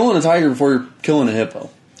 You're killing a tiger before you're killing a hippo.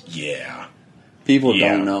 Yeah. People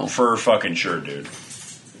don't know. For fucking sure, dude.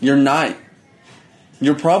 You're not.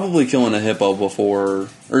 You're probably killing a hippo before,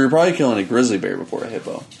 or you're probably killing a grizzly bear before a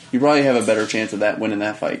hippo. You probably have a better chance of that winning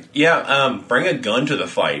that fight. Yeah, bring a gun to the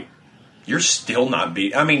fight. You're still not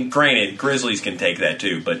beat. I mean, granted, grizzlies can take that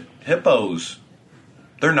too, but hippos,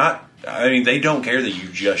 they're not. I mean, they don't care that you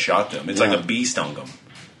just shot them. It's like a bee stung them.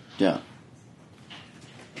 Yeah.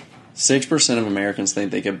 6% of Americans think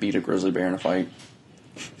they could beat a grizzly bear in a fight.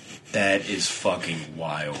 That is fucking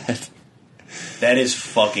wild. That is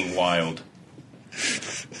fucking wild.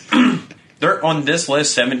 They're on this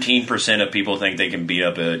list. 17% of people think they can beat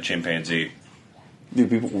up a chimpanzee. Dude,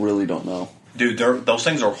 people really don't know. Dude, those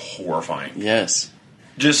things are horrifying. Yes.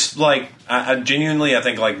 Just like I genuinely, I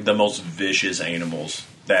think like the most vicious animals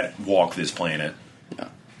that walk this planet. Yeah.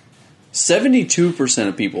 72%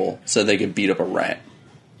 of people said they could beat up a rat.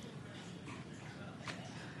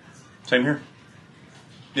 Same here.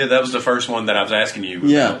 Yeah, that was the first one that I was asking you.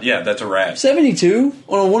 Yeah. Yeah, that's a rat. 72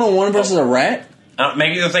 on a one-on-one versus a rat?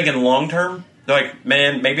 Maybe they're thinking long term. They're like,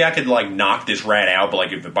 man, maybe I could like knock this rat out, but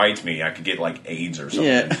like if it bites me, I could get like AIDS or something.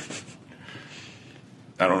 Yeah.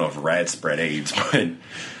 I don't know if rats spread AIDS, but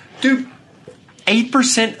dude,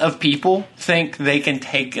 8% of people think they can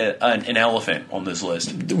take an elephant on this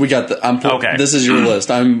list. We got the. Okay. This is your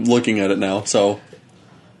list. I'm looking at it now. So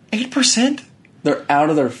 8%? they're out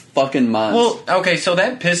of their fucking minds. Well, okay, so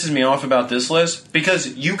that pisses me off about this list because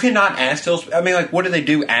you cannot ask those. I mean, like, what did they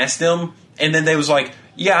do? Ask them, and then they was like,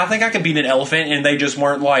 "Yeah, I think I can beat an elephant," and they just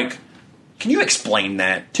weren't like, "Can you explain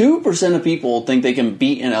that?" 2% of people think they can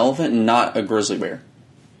beat an elephant and not a grizzly bear.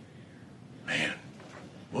 Man,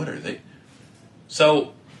 what are they?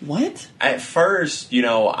 So What? at first, you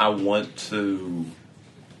know, I want to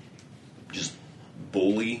just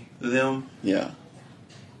bully them. Yeah.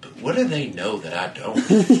 But what do they know that I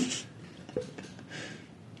don't?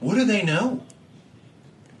 What do they know?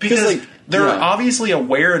 Because like, they're yeah. obviously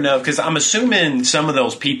aware enough, because I'm assuming some of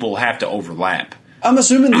those people have to overlap. I'm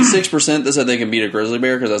assuming the 6% that said they can beat a grizzly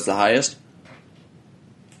bear because that's the highest.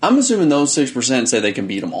 I'm assuming those 6% say they can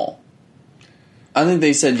beat them all. I think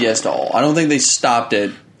they said yes to all. I don't think they stopped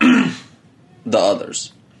at the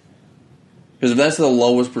others. Because if that's the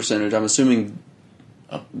lowest percentage, I'm assuming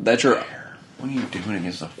that's your... What are you doing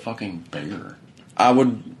against a fucking bear? I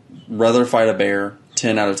would rather fight a bear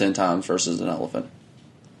 10 out of 10 times versus an elephant.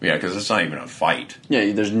 Yeah, because it's not even a fight.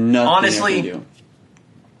 Yeah, there's nothing Honestly, I can do.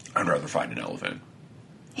 I'd rather fight an elephant.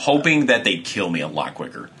 Hoping that they kill me a lot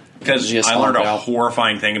quicker. Because Just I learned a stomp out.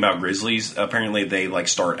 horrifying thing about grizzlies. Apparently, they like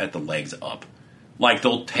start at the legs up. Like,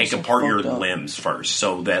 they'll take so apart your fucked up. limbs first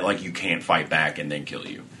so that like you can't fight back and then kill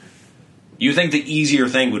you. You think the easier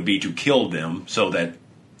thing would be to kill them so that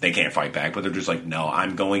they can't fight back, but they're just like, no,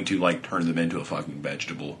 I'm going to like turn them into a fucking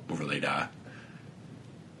vegetable before they die.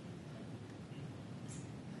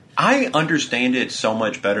 I understand it so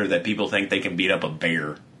much better that people think they can beat up a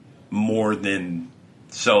bear more than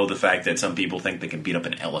so the fact that some people think they can beat up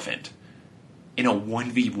an elephant in a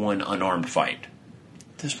 1v1 unarmed fight.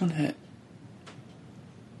 This one had...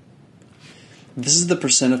 This is the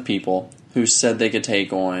percent of people who said they could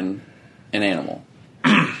take on an animal.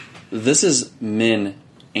 This is men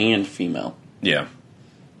and female. Yeah.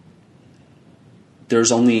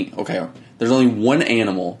 There's only one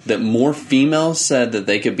animal that more females said that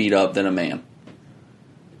they could beat up than a man.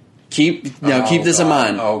 Keep this in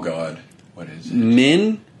mind. Oh, God. What is it?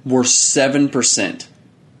 Men were 7%.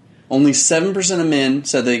 Only 7% of men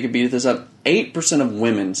said they could beat this up. 8% of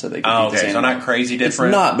women said they could beat this Okay, so animal. not crazy It's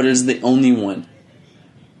different? not, but it is the only one.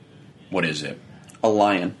 What is it? A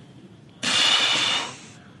lion.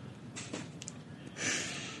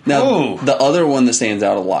 Now, Ooh. the other one that stands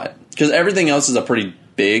out a lot, because everything else is a pretty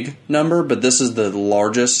big number, but this is the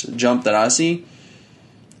largest jump that I see.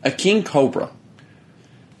 A king cobra.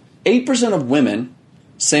 8% of women,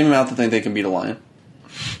 same amount that think they can beat a lion,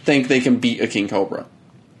 think they can beat a king cobra.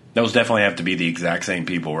 Those definitely have to be the exact same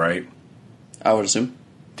people, right? I would assume.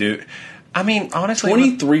 Dude, I mean, honestly...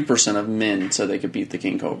 23% of men said they could beat the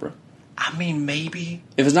king cobra. I mean, maybe.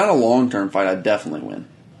 If it's not a long-term fight, I'd definitely win.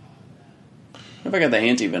 If I got the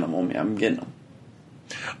anti-venom on me, I'm getting them.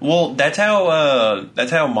 Well, that's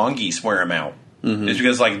how monkeys wear them out. Mm-hmm. It's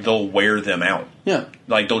because, like, they'll wear them out. Yeah.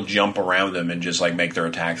 Like, they'll jump around them and just, like, make their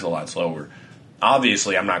attacks a lot slower.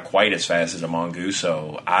 Obviously, I'm not quite as fast as a mongoose,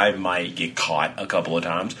 so I might get caught a couple of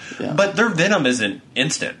times. Yeah. But their venom isn't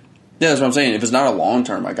instant. Yeah, that's what I'm saying. If it's not a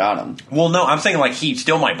long-term, I got them. Well, no, I'm saying, like, he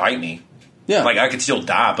still might bite me. Yeah. Like, I could still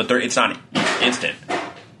die, but it's not instant.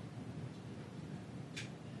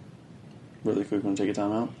 Really quick, want to take a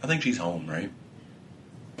time out? I think she's home, right?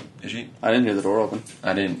 Is she? I didn't hear the door open.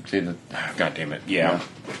 I didn't see the. God damn it! Yeah.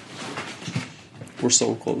 We're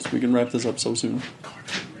so close. We can wrap this up so soon.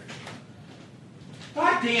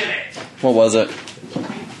 God damn it! What was it?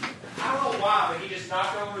 I don't know why, but he just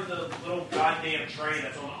knocked over the little goddamn train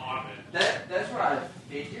that's on the ottoman. That's what I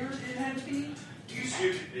figured it had to be. You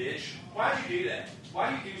stupid bitch! Why'd you do that?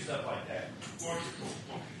 Why do you do stuff like that?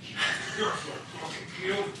 You're so fucking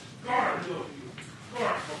cute. God, I love you. God,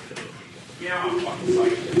 I fucking love you. Yeah, I'm fucking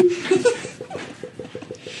psyched.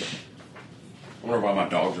 I wonder why my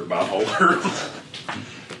dogs are bipolar.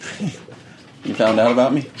 You found out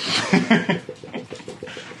about me?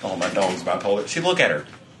 Oh, my dog's bipolar. See, look at her.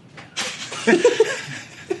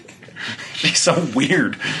 She's so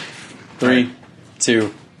weird. 3,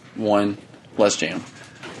 2, 1. Let's jam.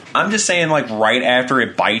 I'm just saying, like, right after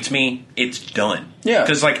it bites me, it's done. Yeah.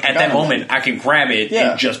 Because, like, at that moment, I can grab it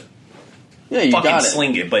and just you fucking got it.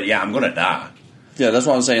 sling it. But, yeah, I'm going to die. Yeah, that's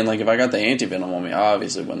what I'm saying. Like, if I got the anti-venom on me, I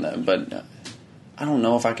obviously wouldn't that. But I don't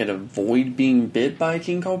know if I could avoid being bit by a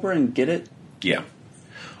king cobra and get it. Yeah.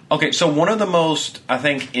 Okay, so one of the most, I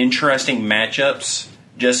think, interesting matchups,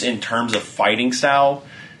 just in terms of fighting style,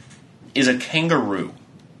 is a kangaroo.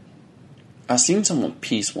 I seen someone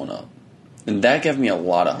piece one up, and that gave me a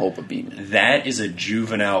lot of hope of beating it. That is a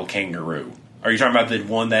juvenile kangaroo. Are you talking about the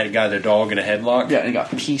one that got their dog in a headlock? Yeah, and he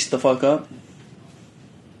got pieced the fuck up.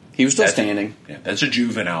 He was still standing. That's a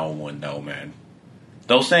juvenile one, though, man.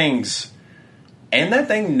 Those things... And that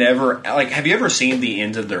thing never... Like, have you ever seen the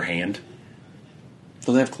ends of their hand?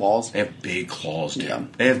 Do they have claws? They have big claws, dude. Yeah.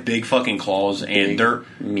 They have big fucking claws, and Big, their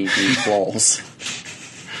meaty claws.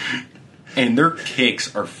 and their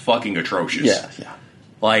kicks are fucking atrocious. Yeah.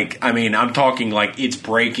 Like, I mean, I'm talking like it's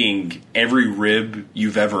breaking every rib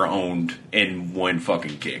you've ever owned in one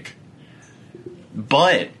fucking kick.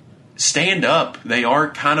 But stand up, they are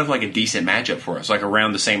kind of like a decent matchup for us, like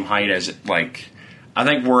around the same height as, like, I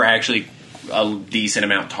think we're actually a decent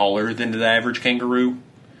amount taller than the average kangaroo.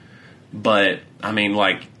 But, I mean,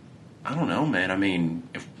 like, I don't know, man. I mean,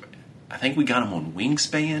 I think we got him on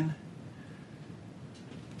wingspan.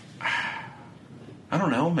 I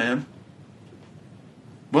don't know, man.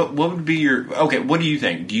 What would be your... Okay, what do you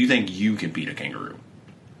think? Do you think you can beat a kangaroo?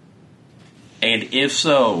 And if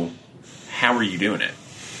so, how are you doing it?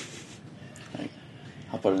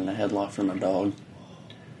 I'll put it in a headlock for my dog.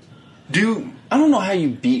 I don't know how you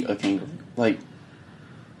beat a kangaroo. Like...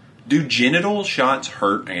 Do genital shots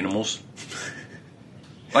hurt animals?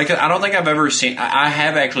 Like, I don't think I've ever seen... I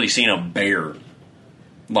have actually seen a bear,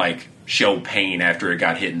 like, show pain after it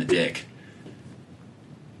got hit in the dick.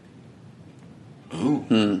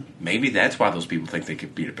 Ooh. Maybe that's why those people think they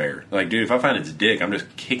could beat a bear. Like, dude, if I find its dick, I'm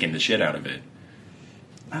just kicking the shit out of it.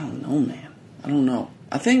 I don't know, man. I don't know.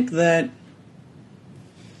 I think that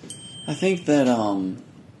I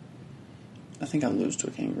lose to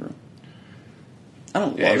a kangaroo. I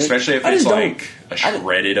don't love especially it. if it's like a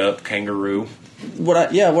shredded up kangaroo. What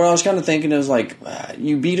I was kind of thinking is like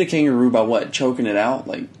you beat a kangaroo by what? Choking it out,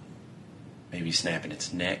 like maybe snapping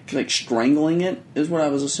its neck, like strangling it is what I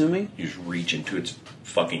was assuming. You just reach into its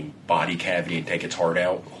fucking body cavity and take its heart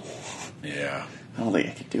out. Yeah, I don't think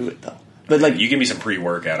I could do it though. But like, you give me some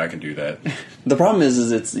pre-workout, I can do that. The problem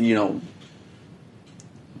is it's to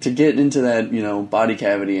get into that body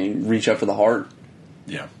cavity and reach up for the heart.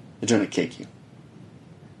 Yeah, it's gonna kick you.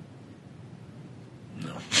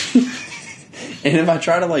 No. And if I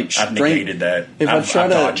try to I've negated that. I've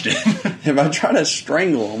dodged it. If I try to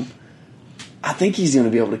strangle him, I think he's going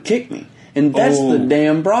to be able to kick me, and that's the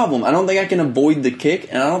damn problem. I don't think I can avoid the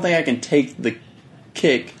kick, and I don't think I can take the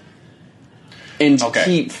kick and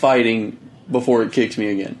keep fighting before it kicks me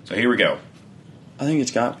again. So here we go. I think it's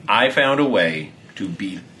got me. I found a way to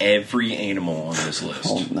beat every animal on this list.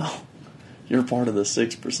 Oh no, you're part of the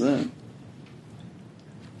 6%.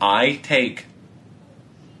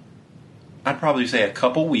 I'd probably say a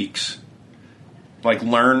couple weeks, like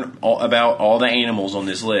learn about all the animals on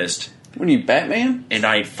this list. What are you, Batman? And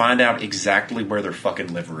I'd find out exactly where their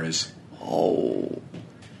fucking liver is. Oh.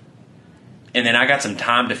 And then I got some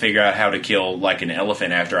time to figure out how to kill like an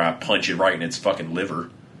elephant after I punch it right in its fucking liver.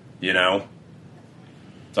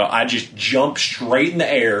 So I just jump straight in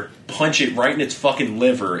the air, punch it right in its fucking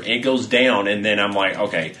liver, it goes down, and then I'm like,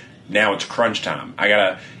 okay, now it's crunch time. I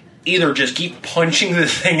gotta either just keep punching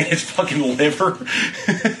this thing in its fucking liver,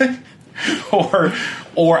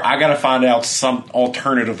 or I gotta find out some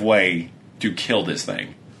alternative way to kill this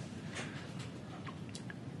thing.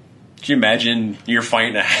 Can you imagine you're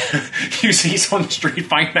fighting you see someone on the street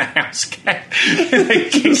fighting a house cat, and they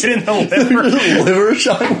kick it in the liver? Liver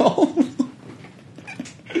shot home.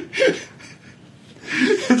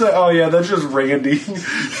 It's like, oh yeah, that's just Randy.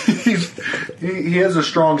 He has a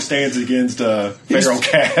strong stance against feral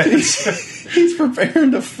cats. He's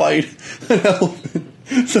preparing to fight an elephant,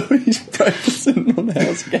 so he's practicing on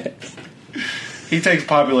house cats. He takes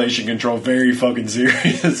population control very fucking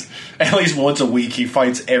serious. At least once a week, he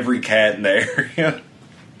fights every cat in the area.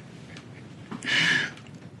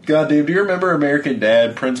 God damn, do you remember American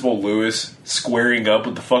Dad, Principal Lewis, squaring up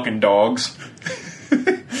with the fucking dogs?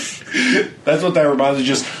 That's what that reminds me of,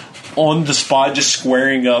 just on the spot, just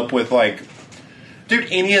squaring up with, like... Dude,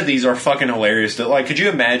 any of these are fucking hilarious. Like, could you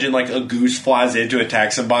imagine, like, a goose flies in to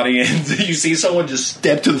attack somebody and you see someone just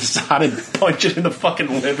step to the side and punch it in the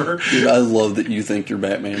fucking liver? Dude, I love that you think you're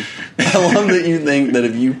Batman. I love that you think that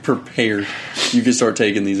if you prepare, you can start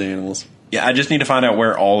taking these animals. Yeah, I just need to find out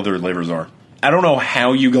where all of their livers are. I don't know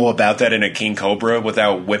how you go about that in a king cobra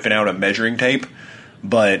without whipping out a measuring tape,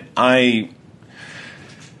 but a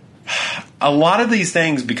lot of these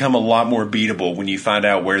things become a lot more beatable when you find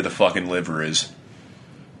out where the fucking liver is.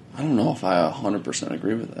 I don't know if I 100%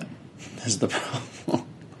 agree with that. That's the problem.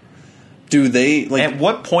 Do they, like... At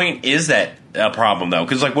what point is that a problem, though?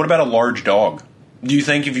 Because, like, what about a large dog? Do you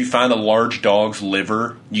think if you find a large dog's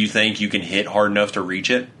liver, you think you can hit hard enough to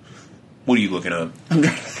reach it? What are you looking up? I'm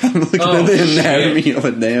looking at the anatomy of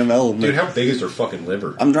a damn elephant. Dude, how big is their fucking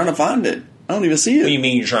liver? I'm trying to find it. I don't even see it. What do you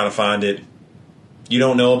mean you're trying to find it? You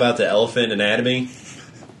don't know about the elephant anatomy?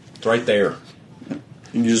 It's right there.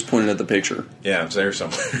 You just pointed at the picture. Yeah, it's there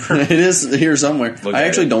somewhere. It is here somewhere. I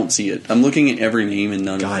actually don't see it. I'm looking at every name and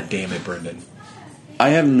none of God damn it, Brendan. I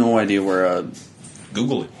have no idea where...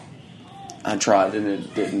 Google it. I tried and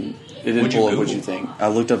it didn't. It didn't What'd you pull up Google? what you think. I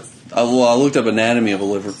looked up. I looked up anatomy of a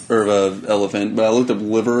liver or of an elephant, but I looked up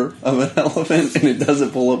liver of an elephant, and it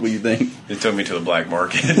doesn't pull up what you think. It took me to the black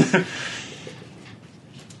market.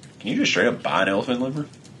 Can you just straight up buy an elephant liver?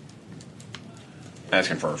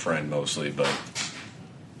 Asking for a friend mostly, but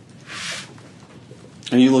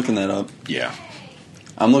Are you looking that up? yeah.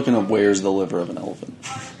 I'm looking up where's the liver of an elephant.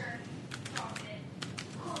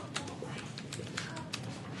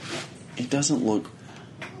 It doesn't look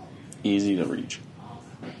easy to reach.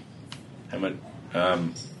 How much? Oh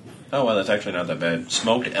well, that's actually not that bad.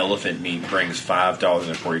 Smoked elephant meat brings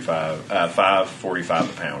 $5.45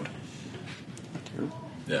 a pound.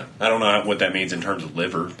 Yeah, I don't know what that means in terms of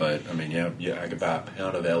liver, but I mean, yeah, I could buy a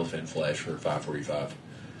pound of elephant flesh for $5.45.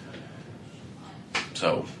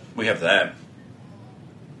 So we have that.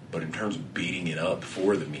 But in terms of beating it up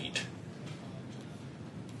for the meat,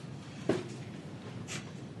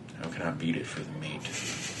 how can I beat it for the meat?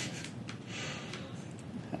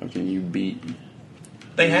 How can you beat?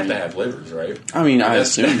 They have to have livers, right? I mean, I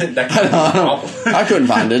assume. That could be a problem. I couldn't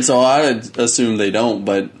find it, so I assume they don't.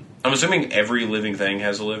 But I'm assuming every living thing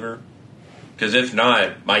has a liver. Because if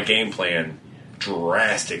not, my game plan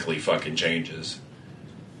drastically fucking changes.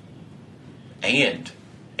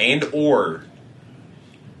 Or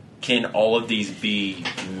can all of these be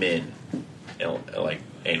men, like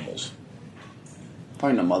animals?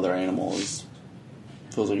 finding a mother animal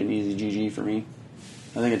feels like an easy GG for me.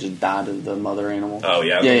 I think I just died to the mother animal. Oh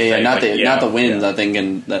yeah, yeah. Not the wins. Yeah. I think,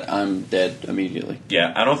 and that I'm dead immediately.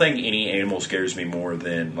 Yeah, I don't think any animal scares me more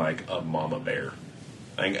than like a mama bear.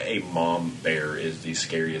 I think a mom bear is the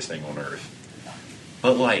scariest thing on earth.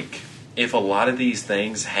 But like, if a lot of these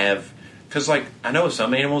things have, because like I know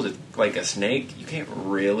some animals, like a snake, you can't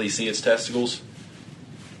really see its testicles.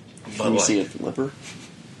 But Can you see its liver?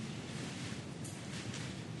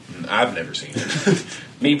 I've never seen it.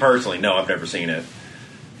 Me personally, no, I've never seen it.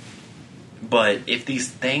 But if these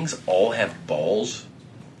things all have balls,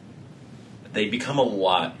 they become a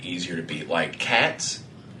lot easier to beat. Like cats,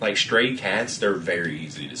 like stray cats, they're very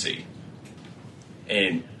easy to see.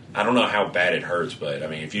 And I don't know how bad it hurts, but I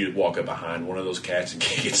mean, if you walk up behind one of those cats and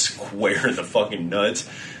kick it square in the fucking nuts,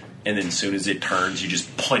 and then as soon as it turns, you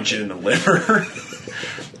just punch it in the liver.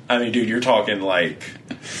 I mean, dude, you're talking like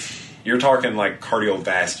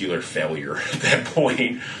cardiovascular failure at that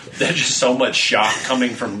point. There's just so much shock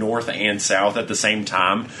coming from north and south at the same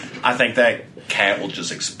time. I think that cat will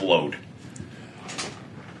just explode.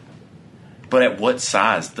 But at what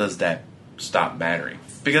size does that stop mattering?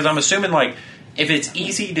 Because I'm assuming, like, if it's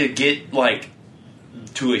easy to get, like,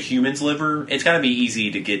 to a human's liver, it's got to be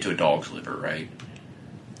easy to get to a dog's liver, right?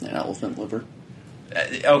 An elephant liver.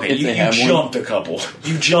 Okay, you jumped a couple.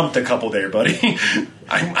 You jumped a couple there, buddy.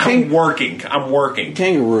 I'm working.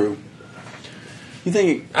 Kangaroo. You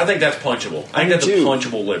think? I think that's punchable. I think that's a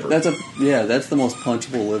punchable liver. That's the most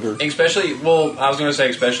punchable liver. Especially, well, I was going to say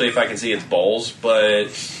especially if I can see its balls, but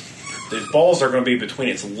the balls are going to be between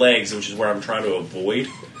its legs, which is where I'm trying to avoid.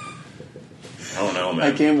 I don't know,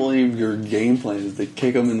 man. I can't believe your game plan is to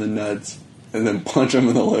kick them in the nuts and then punch them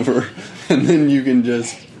in the liver, and then you can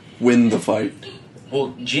just win the fight.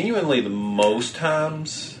 Well, genuinely, the most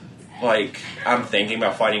times, like, I'm thinking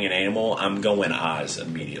about fighting an animal, I'm going eyes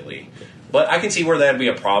immediately. But I can see where that'd be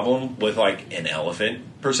a problem with, like, an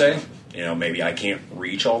elephant, per se. You know, maybe I can't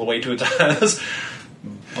reach all the way to its eyes.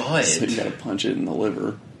 But So you gotta punch it in the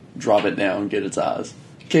liver, drop it down, get its eyes.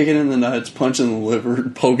 Kick it in the nuts, punch it in the liver,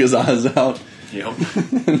 poke his eyes out. Yep.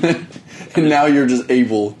 And now you're just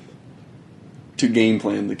able to game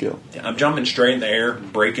plan the kill. I'm jumping straight in the air,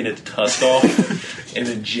 breaking its tusk off, and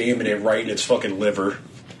then jamming it right in its fucking liver.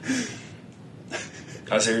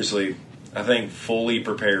 I think fully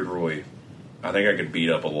prepared Roy, I think I could beat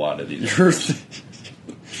up a lot of these.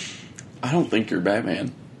 I don't think you're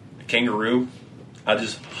Batman. Kangaroo, I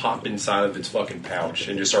just hop inside of its fucking pouch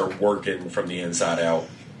and just start working from the inside out.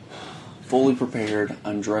 Fully prepared.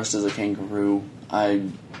 I'm dressed as a kangaroo. I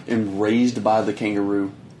am raised by the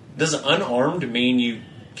kangaroo. Does unarmed mean you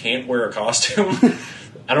can't wear a costume?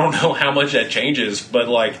 I don't know how much that changes, but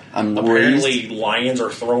like apparently lions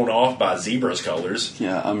are thrown off by zebras' colors.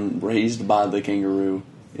 Yeah, I'm raised by the kangaroo.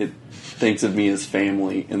 It thinks of me as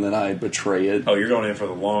family, and then I betray it. Oh, you're going in for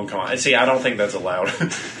the long con. See, I don't think that's allowed.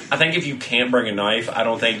 I think if you can't bring a knife, I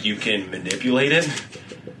don't think you can manipulate it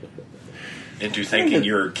into thinking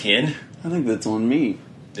you're kin. I think that's on me.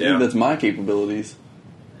 I Yeah. think that's my capabilities.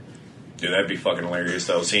 Dude, that'd be fucking hilarious,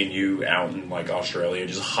 though, seeing you out in, like, Australia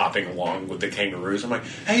just hopping along with the kangaroos. I'm like,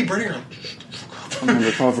 hey, Brendan. I'm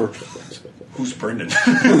undercover. Who's Brendan?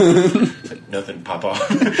 Nothing, Papa.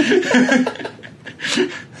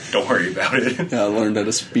 Don't worry about it. Yeah, I learned how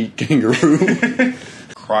to speak kangaroo.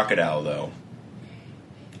 Crocodile, though.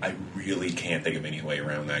 I really can't think of any way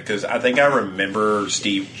around that. Because I think I remember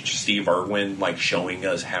Steve Irwin, like, showing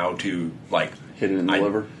us how to, like... Hit it in the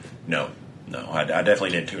liver? No, I definitely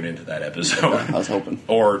didn't tune into that episode. I was hoping.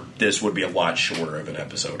 Or this would be a lot shorter of an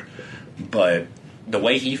episode. But the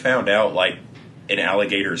way he found out, like, an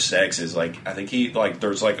alligator's sex is, like, I think he, like,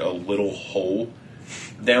 there's, like, a little hole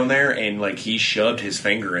down there, and, like, he shoved his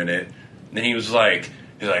finger in it. And then he's like,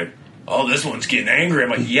 oh, this one's getting angry. I'm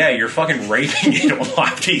like, yeah, you're fucking raping it on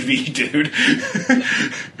live TV, dude.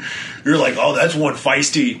 You're like, oh, that's one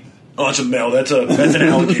feisty. Oh, that's a male. That's an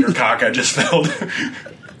alligator cock I just felt.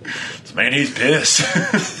 Man, he's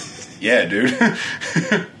pissed. Yeah, dude.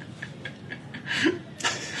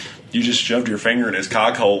 You just shoved your finger in his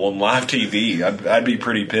cock hole on live TV. I'd be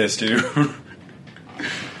pretty pissed, too.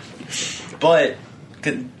 But...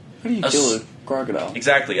 How do you kill a crocodile?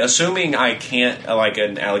 Exactly. Assuming I can't, like,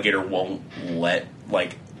 an alligator won't let,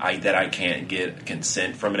 like, that I can't get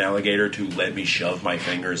consent from an alligator to let me shove my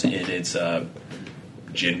fingers in its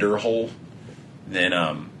gender hole, then,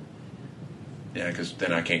 yeah, because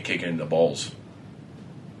then I can't kick it in the balls.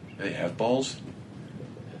 Do they have balls?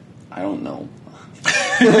 I don't know.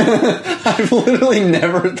 I've literally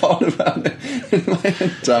never thought about it in my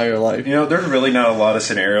entire life. You know, there's really not a lot of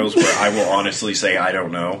scenarios where I will honestly say I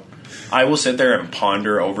don't know. I will sit there and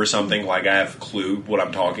ponder over something like I have clue what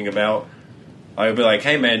I'm talking about. I'll be like,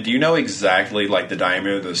 hey man, do you know exactly like the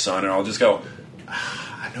diameter of the sun? And I'll just go,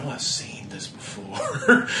 I know I've seen this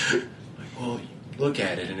before. Like, well, look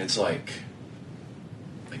at it and it's like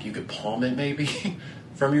you could palm it maybe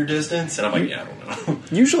from your distance. And I'm like, yeah, I don't know.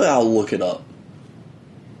 Usually I'll look it up.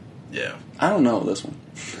 Yeah. I don't know this one.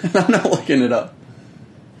 I'm not looking it up.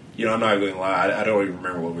 You know, I'm not going to lie. I don't even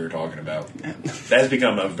remember what we were talking about. That's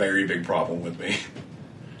become a very big problem with me.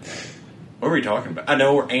 What were we talking about? I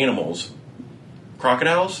know we're animals.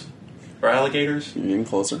 Crocodiles? Or alligators? You're getting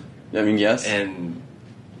closer. I mean, yes. And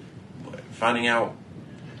finding out...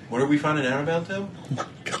 What are we finding out about them? Oh my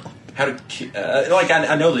god. How to...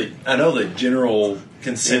 I know the general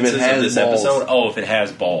consensus of this balls. episode. Oh, if it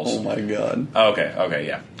has balls. Oh my god. Okay,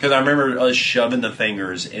 yeah. Because I remember us shoving the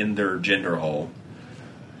fingers in their gender hole.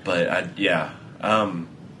 But,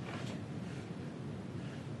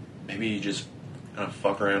 maybe you just kind of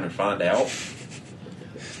fuck around and find out.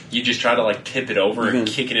 You just try to, like, tip it over and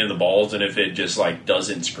kick it in the balls, and if it just, like,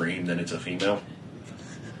 doesn't scream, then it's a female.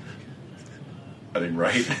 I think,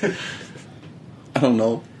 right? I don't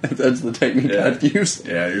know if that's the technique I'd use.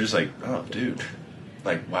 Yeah, you're just like, oh, dude.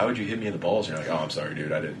 Like, why would you hit me in the balls? And you're like, oh, I'm sorry,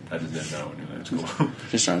 dude. I just didn't know. And that's cool.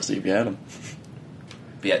 Just trying to see if you had them.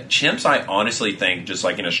 But yeah, chimps, I honestly think, just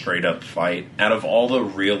like in a straight up fight, out of all the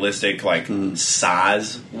realistic, like,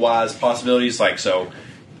 size-wise possibilities, like, so,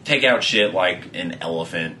 take out shit like an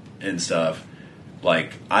elephant and stuff,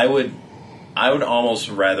 like, I would almost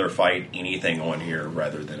rather fight anything on here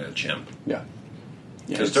rather than a chimp. Yeah.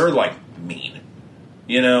 Because they're, like, mean.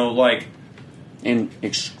 You know, like... And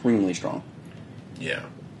extremely strong.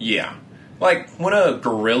 Yeah. Like, when a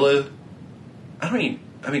gorilla... I mean,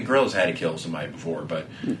 gorillas had to kill somebody before, but...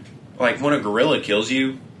 Like, when a gorilla kills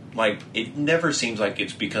you, like, it never seems like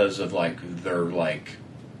it's because of, like, they're, like...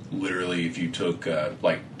 Literally, if you took,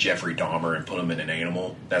 like, Jeffrey Dahmer and put him in an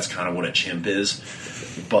animal, that's kind of what a chimp is.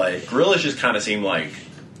 But gorillas just kind of seem, like,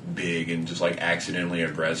 big and just, like, accidentally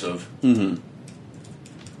aggressive. Mm-hmm.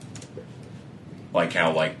 Like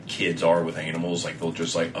how, like, kids are with animals. Like, they'll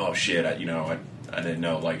just, like, oh, shit, I didn't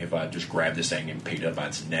know, like, if I just grabbed this thing and picked it up by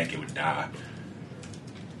its neck, it would die.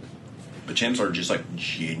 But chimps are just, like,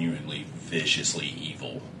 genuinely, viciously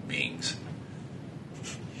evil beings.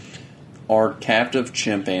 Are captive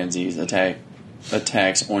chimpanzees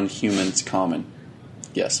attacks on humans common?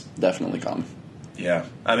 Yes, definitely common. Yeah.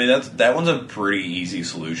 I mean, that one's a pretty easy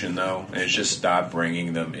solution, though. And it's just stop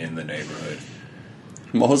bringing them in the neighborhood.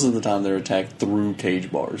 Most of the time, they're attacked through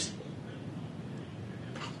cage bars.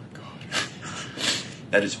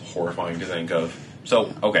 That is horrifying to think of.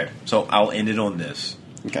 So, okay. So, I'll end it on this.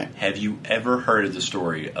 Okay. Have you ever heard of the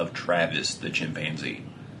story of Travis the chimpanzee?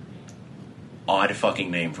 Odd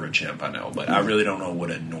fucking name for a chimp, I know. But I really don't know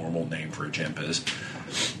what a normal name for a chimp is.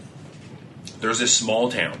 There's this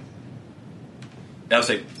small town. I would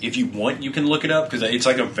say, if you want, you can look it up. Because it's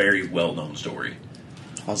like a very well-known story.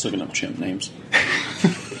 I was looking up chimp names.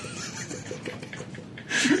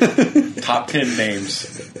 Top 10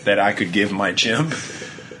 names that I could give my chimp.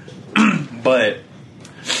 But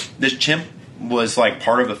this chimp was like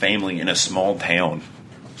part of a family in a small town.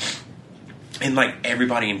 And like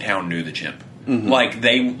everybody in town knew the chimp. Mm-hmm. Like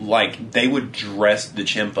they would dress the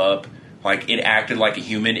chimp up like it acted like a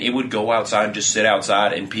human. It would go outside and just sit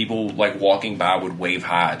outside, and people like walking by would wave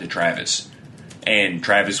hi to Travis. And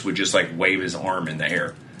Travis would just like wave his arm in the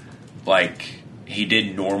air. Like he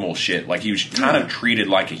did normal shit. Like he was kind of treated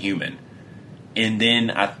like a human. And then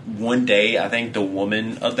one day, I think the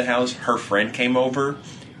woman of the house, her friend came over,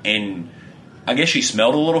 and I guess she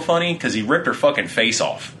smelled a little funny because he ripped her fucking face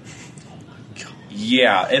off.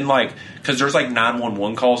 Yeah, and like, because there's like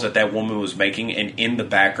 911 calls that woman was making, and in the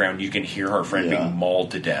background you can hear her friend being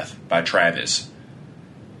mauled to death by Travis.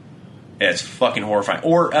 Yeah, it's fucking horrifying.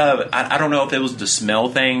 Or I don't know if it was the smell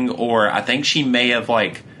thing, or I think she may have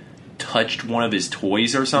like touched one of his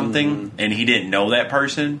toys or something, and he didn't know that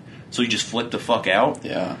person. So he just flipped the fuck out.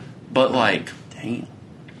 Yeah. But like... Damn.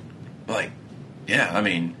 Like, yeah, I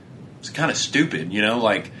mean, it's kind of stupid, you know?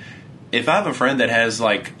 Like, if I have a friend that has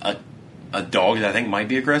like a dog that I think might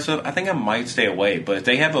be aggressive, I think I might stay away. But if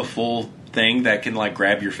they have a full thing that can like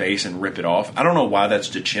grab your face and rip it off, I don't know why that's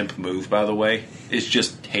the chimp move, by the way. It's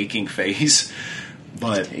just taking face.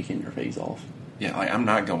 But just taking your face off. Yeah, like, I'm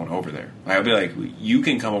not going over there. Like, I'll be like, you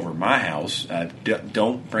can come over to my house.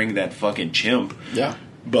 Don't bring that fucking chimp. Yeah.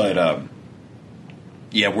 But,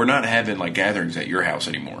 yeah, we're not having, like, gatherings at your house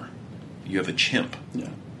anymore. You have a chimp. Yeah.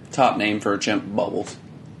 Top name for a chimp, Bubbles.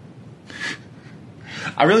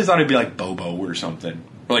 I really thought it'd be, like, Bobo or something.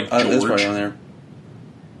 Or, like, George. That's probably on there.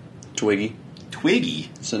 Twiggy.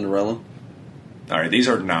 Twiggy? Cinderella. All right, these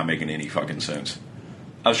are not making any fucking sense.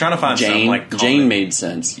 I was trying to find Jane. something, like... Jane made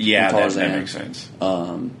sense. Yeah, that makes sense.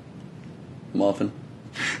 Muffin.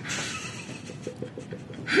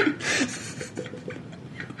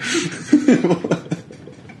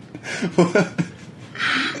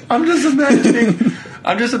 I'm just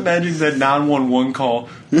imagining that 911 call.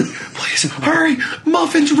 Please hurry!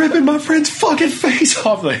 Muffin's ripping my friend's fucking face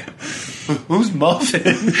off. Like, who's Muffin?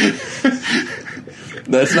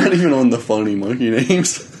 That's not even on the funny monkey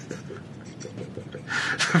names.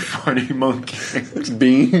 Funny monkey names.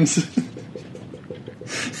 Beans.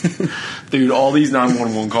 Dude, all these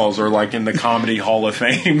 911 calls are like in the Comedy Hall of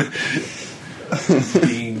Fame.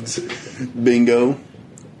 Beans. Bingo.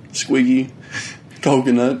 Squiggy.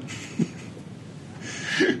 Coconut.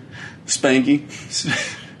 Spanky.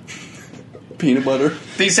 Peanut butter.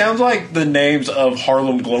 These sounds like the names of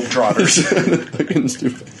Harlem Globetrotters. Fucking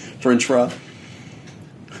stupid. French fry.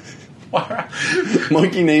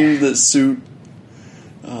 Monkey names that suit.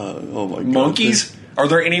 Oh my god. Monkeys? Are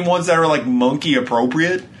there any ones that are like monkey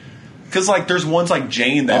appropriate? Because like there's ones like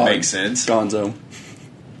Jane that make sense. Gonzo.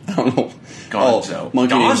 I don't know. Gonzo. Oh,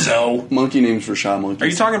 monkey Gonzo? Names, monkey names for shy monkeys. Are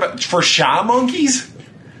you talking about for shy monkeys?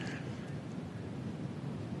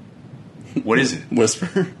 What is it?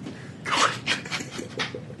 Whisper.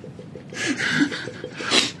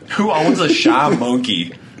 Who owns a shy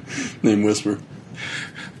monkey? Name Whisper.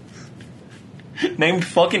 Named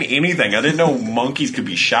fucking anything. I didn't know monkeys could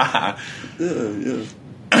be shy. Yeah.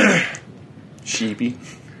 Sheepy.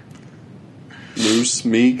 Moose,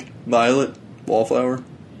 Meek, Violet, Wallflower,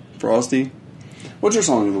 Frosty. What's your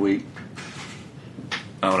song of the week?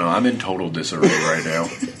 I don't know. I'm in total disarray right now.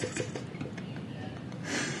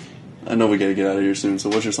 I know we got to get out of here soon. So,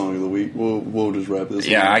 what's your song of the week? We'll just wrap this.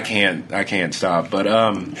 Yeah, up. I can't stop. But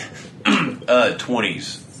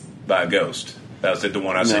 20s by Ghost. That was the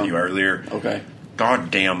one I sent you earlier. Okay.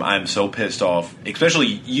 God damn, I'm so pissed off. Especially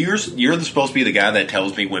you're supposed to be the guy that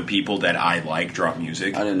tells me when people that I like drop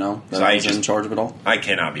music. I didn't know that I was in charge of it all. I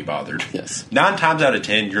cannot be bothered. Yes. 9 times out of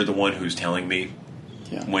 10, you're the one who's telling me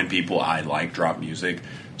Yeah. when people I like drop music.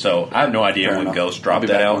 So I have no idea Fair when enough. Ghost I'll dropped be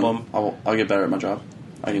that back on album. it. I'll get better at my job.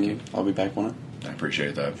 I'll be back on it. I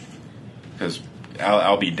appreciate that. Because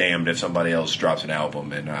I'll be damned if somebody else drops an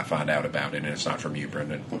album and I find out about it and it's not from you,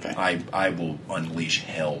 Brendan. Okay. I will unleash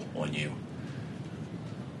hell on you.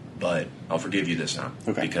 But I'll forgive you this time.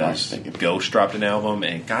 Okay. Because All right, thank you. Ghost dropped an album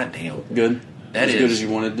and goddamn. Good. That as is- good as you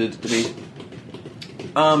wanted it to be.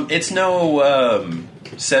 It's no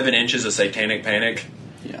 7 Inches of Satanic Panic.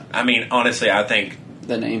 Yeah. I mean, honestly, I think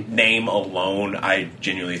The name. alone, I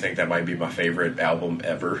genuinely think that might be my favorite album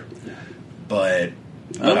ever. But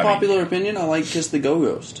I mean, Unpopular opinion, I like Kiss the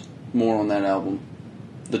Go-Ghost more on that album.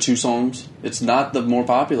 The 2 songs. It's not the more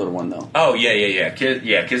popular one, though. oh yeah.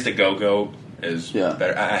 Kiss the Go Go is Yeah.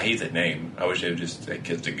 better. I hate the name. I wish they would just say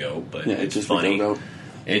Kiss the Go, but Yeah, it's Kiss the funny. Go-Go.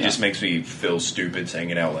 It just makes me feel stupid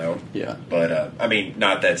saying it out loud. Yeah. But I mean,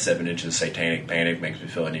 not that 7 Inches of Satanic Panic makes me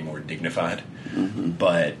feel any more dignified. Mm-hmm.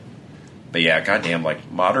 But yeah, goddamn,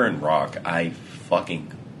 like modern rock, I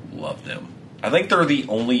fucking love them. I think they're the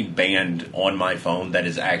only band on my phone that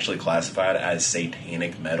is actually classified as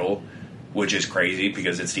satanic metal, which is crazy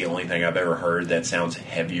because it's the only thing I've ever heard that sounds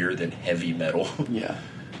heavier than heavy metal Yeah.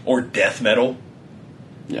 or death metal.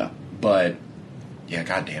 Yeah. But yeah,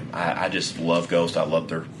 goddamn, I just love Ghost. I love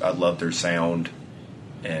their sound.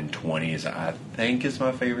 And 20s, I think, is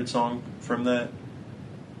my favorite song from that.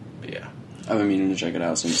 But yeah. I've been meaning to check it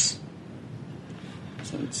out since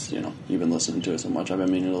you've been listening to it so much. I've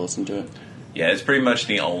been meaning to listen to it. Yeah, it's pretty much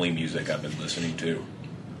the only music I've been listening to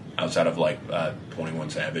outside of 21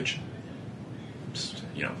 Savage.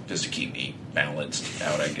 Just to keep me balanced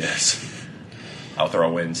out, I guess. I'll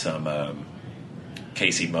throw in some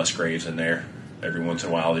Casey Musgraves in there every once in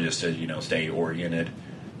a while just to stay oriented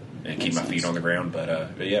and keep my feet on the ground.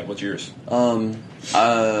 But yeah, what's yours?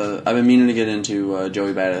 I've been meaning to get into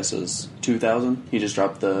Joey Badass's 2000. He just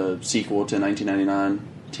dropped the sequel to 1999,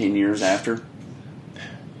 10 years after.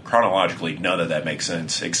 Chronologically, none of that makes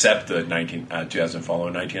sense except the 2000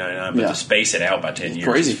 following 1999. But Yeah. to space it out by 10 years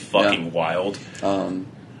crazy. is fucking Yeah. wild.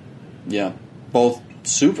 Yeah, both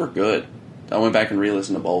super good. I went back and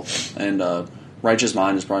re-listened to both, and Righteous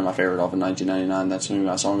Mind is probably my favorite off of 1999. That's maybe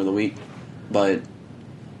my song of the week. But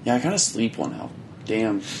yeah, I kind of sleep on how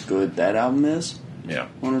damn good that album is Yeah.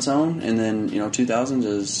 on its own. And then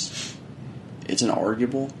 2000s it's an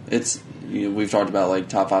arguable. We've talked about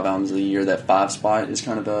top 5 albums of the year. That 5 spot is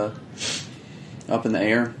kind of up in the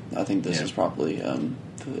air. I think this is probably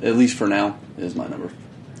at least for now is my number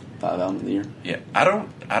 5 album of the year. Yeah, I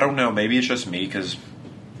don't know. Maybe it's just me because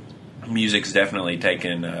music's definitely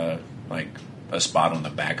taken a spot on the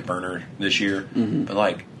back burner this year. Mm-hmm. But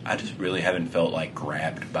I just really haven't felt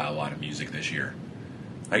grabbed by a lot of music this year.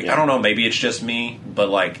 Yeah. I don't know. Maybe it's just me, but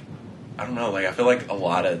I don't know. I feel like a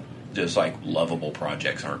lot of just lovable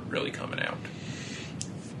projects aren't really coming out.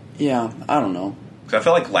 Yeah, I don't know. Because I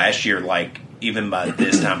feel like last year, even by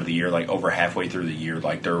this time of the year, over halfway through the year,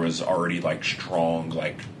 there was already strong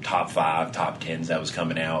top 5, top 10s that was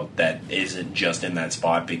coming out that isn't just in that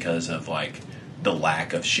spot because of the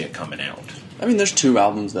lack of shit coming out. I mean, there's 2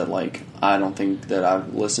 albums that I don't think that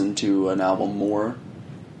I've listened to an album more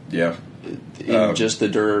Yeah. in just the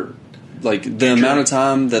dirt. The amount of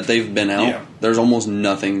time that they've been out, Yeah. there's almost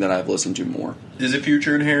nothing that I've listened to more. Is it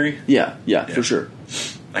Future and Harry? Yeah, for sure.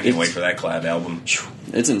 I can't wait for that collab album.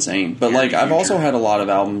 It's insane. But Harry I've also Future. had a lot of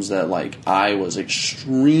albums that I was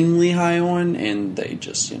extremely high on, and they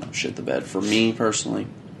just shit the bed for me personally.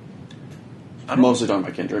 I don't- Mostly talking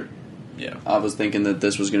about Kendrick. Yeah. I was thinking that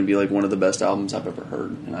this was going to be one of the best albums I've ever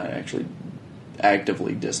heard, and I actually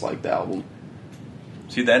actively disliked the album.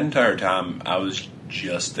 See, that entire time, I was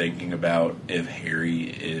just thinking about if Harry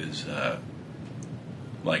is,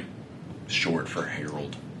 short for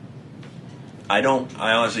Harold. I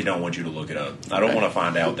honestly don't want you to look it up. I don't Okay. want to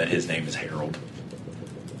find out that his name is Harold.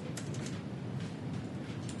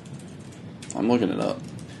 I'm looking it up.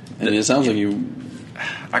 And it sounds like you...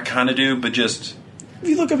 I kind of do, but just... If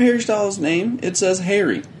you look up Harry Styles' name, it says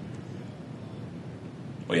Harry.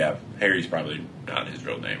 Well, yeah, Harry's probably not his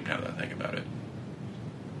real name, now that I think about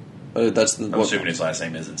it. That's the... I'm assuming his last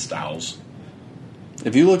name isn't Styles.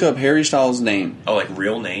 If you look up Harry Styles' name... Oh,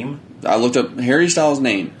 real name? I looked up Harry Styles'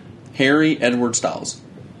 name. Harry Edward Styles.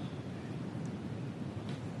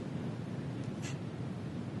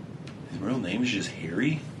 real name is just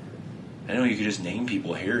Harry? I know you could just name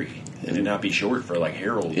people Harry and it not be short for like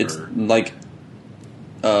Harold. It's or like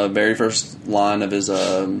very first line of his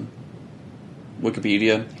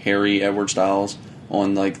Wikipedia, Harry Edward Styles.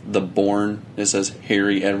 On like the Born, it says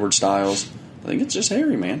Harry Edward Styles. I think it's just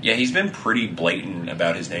Harry, man. Yeah, he's been pretty blatant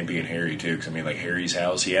about his name being Harry too. Because I mean, like Harry's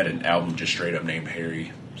House, he had an album just straight up named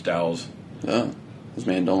Harry Styles. Oh, this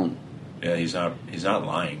man don't. Yeah, he's not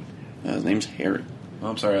lying. His name's Harry. Oh,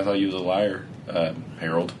 I'm sorry, I thought you was a liar,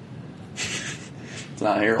 Harold. It's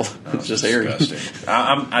not Harold. Oh, It's just Harry. disgusting.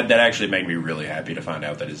 That actually made me really happy to find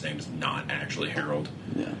out that his name's not actually Harold.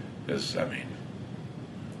 Yeah. Because I mean,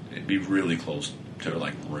 it'd be really close to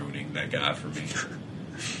like ruining that guy for me.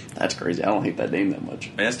 That's crazy. I don't hate that name that much.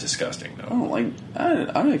 Man, that's disgusting I though. don't like.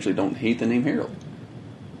 I actually don't hate the name Harold.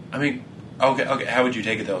 I mean, okay. How would you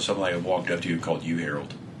take it though? If someone like walked up to you and called you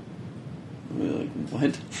Harold. I'd be like,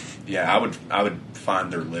 what? Yeah, I would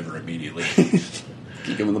find their liver immediately.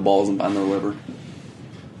 Kick them in the balls and find their liver.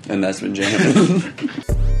 And that's been jamming.